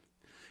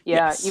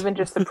 Yeah, yes. even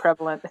just the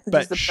prevalent.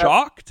 But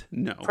shocked?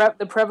 No.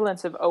 The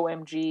prevalence of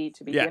OMG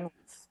to begin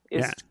with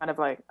is kind of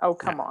like, oh,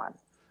 come on.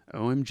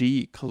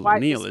 OMG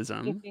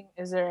colonialism.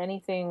 Is there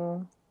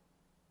anything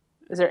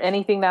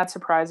that's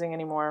surprising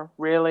anymore?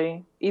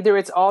 Really? Either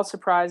it's all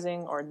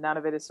surprising or none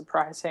of it is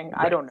surprising.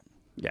 Right. I don't know.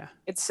 Yeah.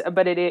 It's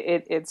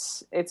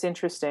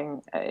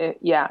interesting.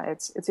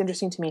 It's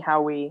interesting to me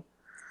how we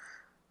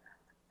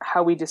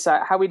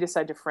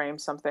decide to frame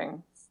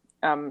something.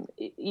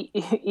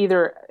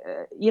 Either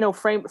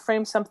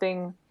frame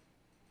something.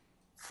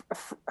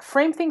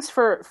 Frame things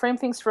for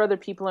other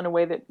people in a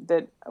way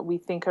that we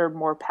think are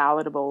more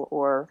palatable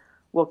or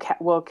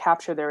will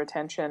capture their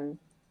attention,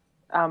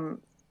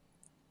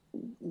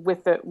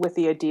 with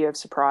the idea of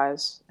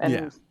surprise.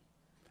 And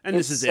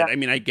this is it. I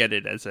mean, I get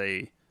it as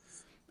an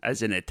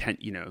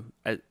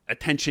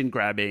attention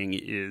grabbing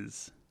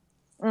is.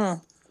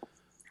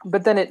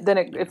 But then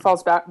it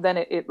falls back. Then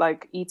it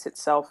like eats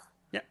itself.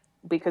 Yeah.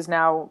 Because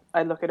now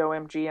I look at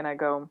OMG and I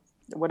go,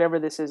 whatever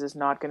this is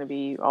not going to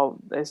be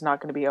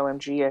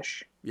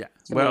OMG-ish. Yeah.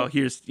 Well,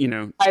 here's,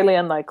 highly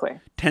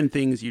unlikely. 10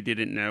 things you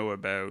didn't know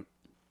about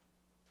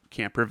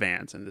Camper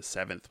Vans, and the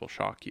 7th will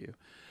shock you.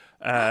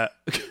 That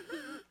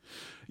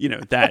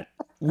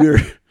we're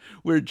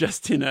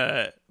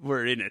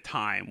in a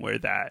time where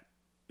that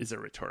is a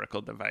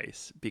rhetorical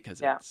device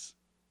because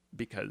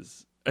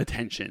because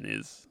attention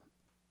is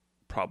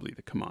probably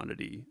the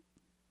commodity.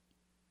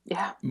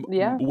 Yeah.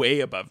 Way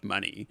above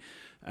money.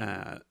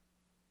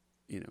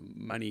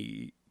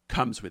 Money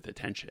comes with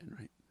attention,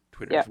 right?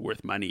 Twitter is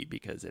worth money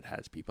because it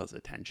has people's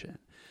attention.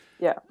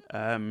 Yeah.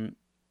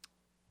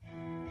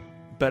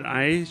 But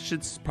I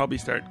should probably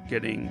start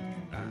getting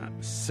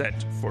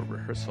set for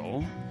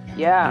rehearsal.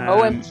 Yeah.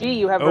 OMG,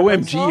 you have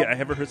rehearsal? OMG, I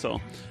have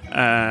rehearsal.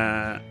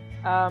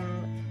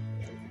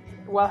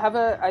 Well, have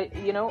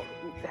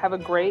a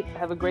great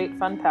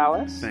Fun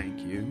Palace. Thank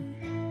you.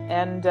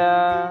 And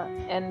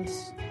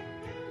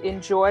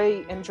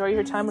enjoy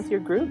your time with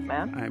your group,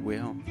 man. I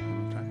will.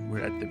 We're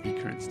at the Be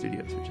Current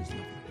Studios, which is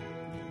lovely.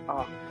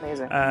 Oh,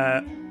 amazing.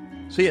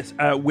 So yes,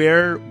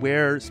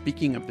 where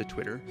speaking of the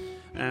Twitter,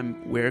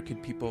 where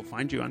could people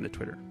find you on the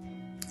Twitter?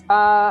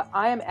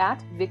 I am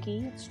at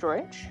Vicky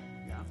Stroich.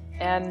 Yeah.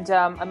 And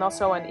I'm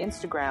also on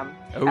Instagram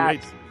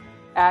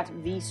at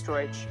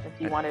VStroich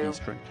if you want to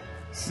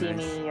see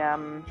me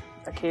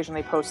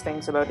occasionally post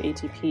things about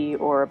ATP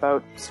or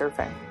about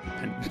surfing.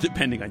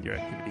 Depending on your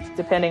activities.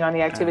 Depending on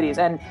the activities.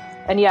 And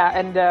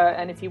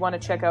if you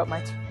want to check out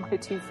my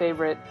two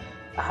favorite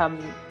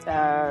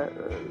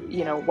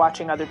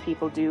watching other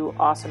people do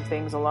awesome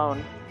things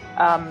alone.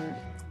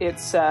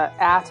 It's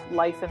at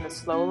Life in the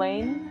Slow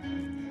Lane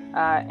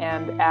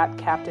and at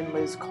Captain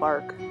Liz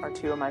Clark are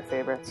two of my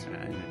favorites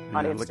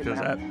on Instagram. Look those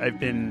up. I've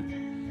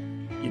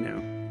been,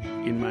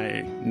 in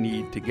my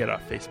need to get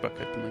off Facebook,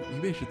 I've been like,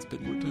 maybe I should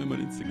spend more time on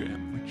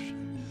Instagram, which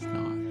is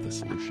not the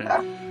solution.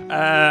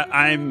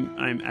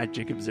 I'm at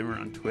Jacob Zimmer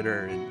on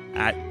Twitter and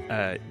at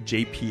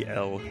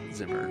JPL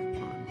Zimmer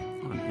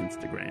on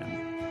Instagram,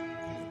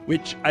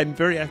 which I'm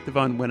very active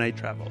on when I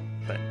travel,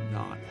 but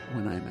not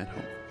when I'm at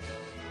home.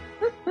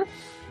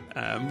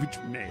 Which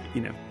may,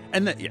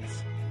 and that,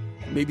 yes,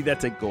 maybe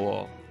that's a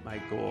goal. My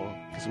goal,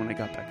 because when I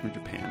got back from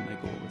Japan, my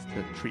goal was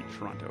to treat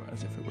Toronto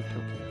as if it were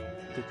Tokyo,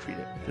 to treat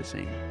it with the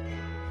same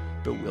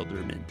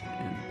bewilderment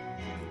and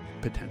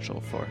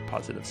potential for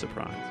positive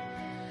surprise.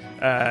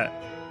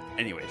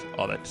 Anyways,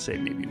 all that to say,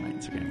 maybe my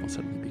Instagram will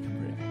suddenly become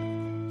very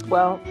active.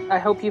 Well, I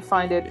hope you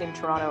find it in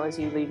Toronto as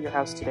you leave your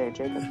house today,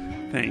 Jacob.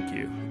 Thank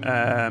you.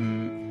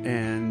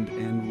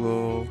 And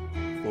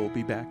we'll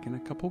be back in a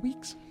couple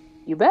weeks.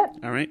 You bet.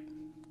 All right.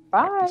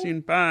 Bye. Talk to you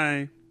soon.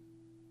 Bye.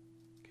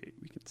 Okay,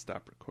 we can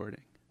stop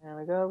recording. There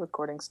we go.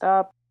 Recording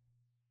stop.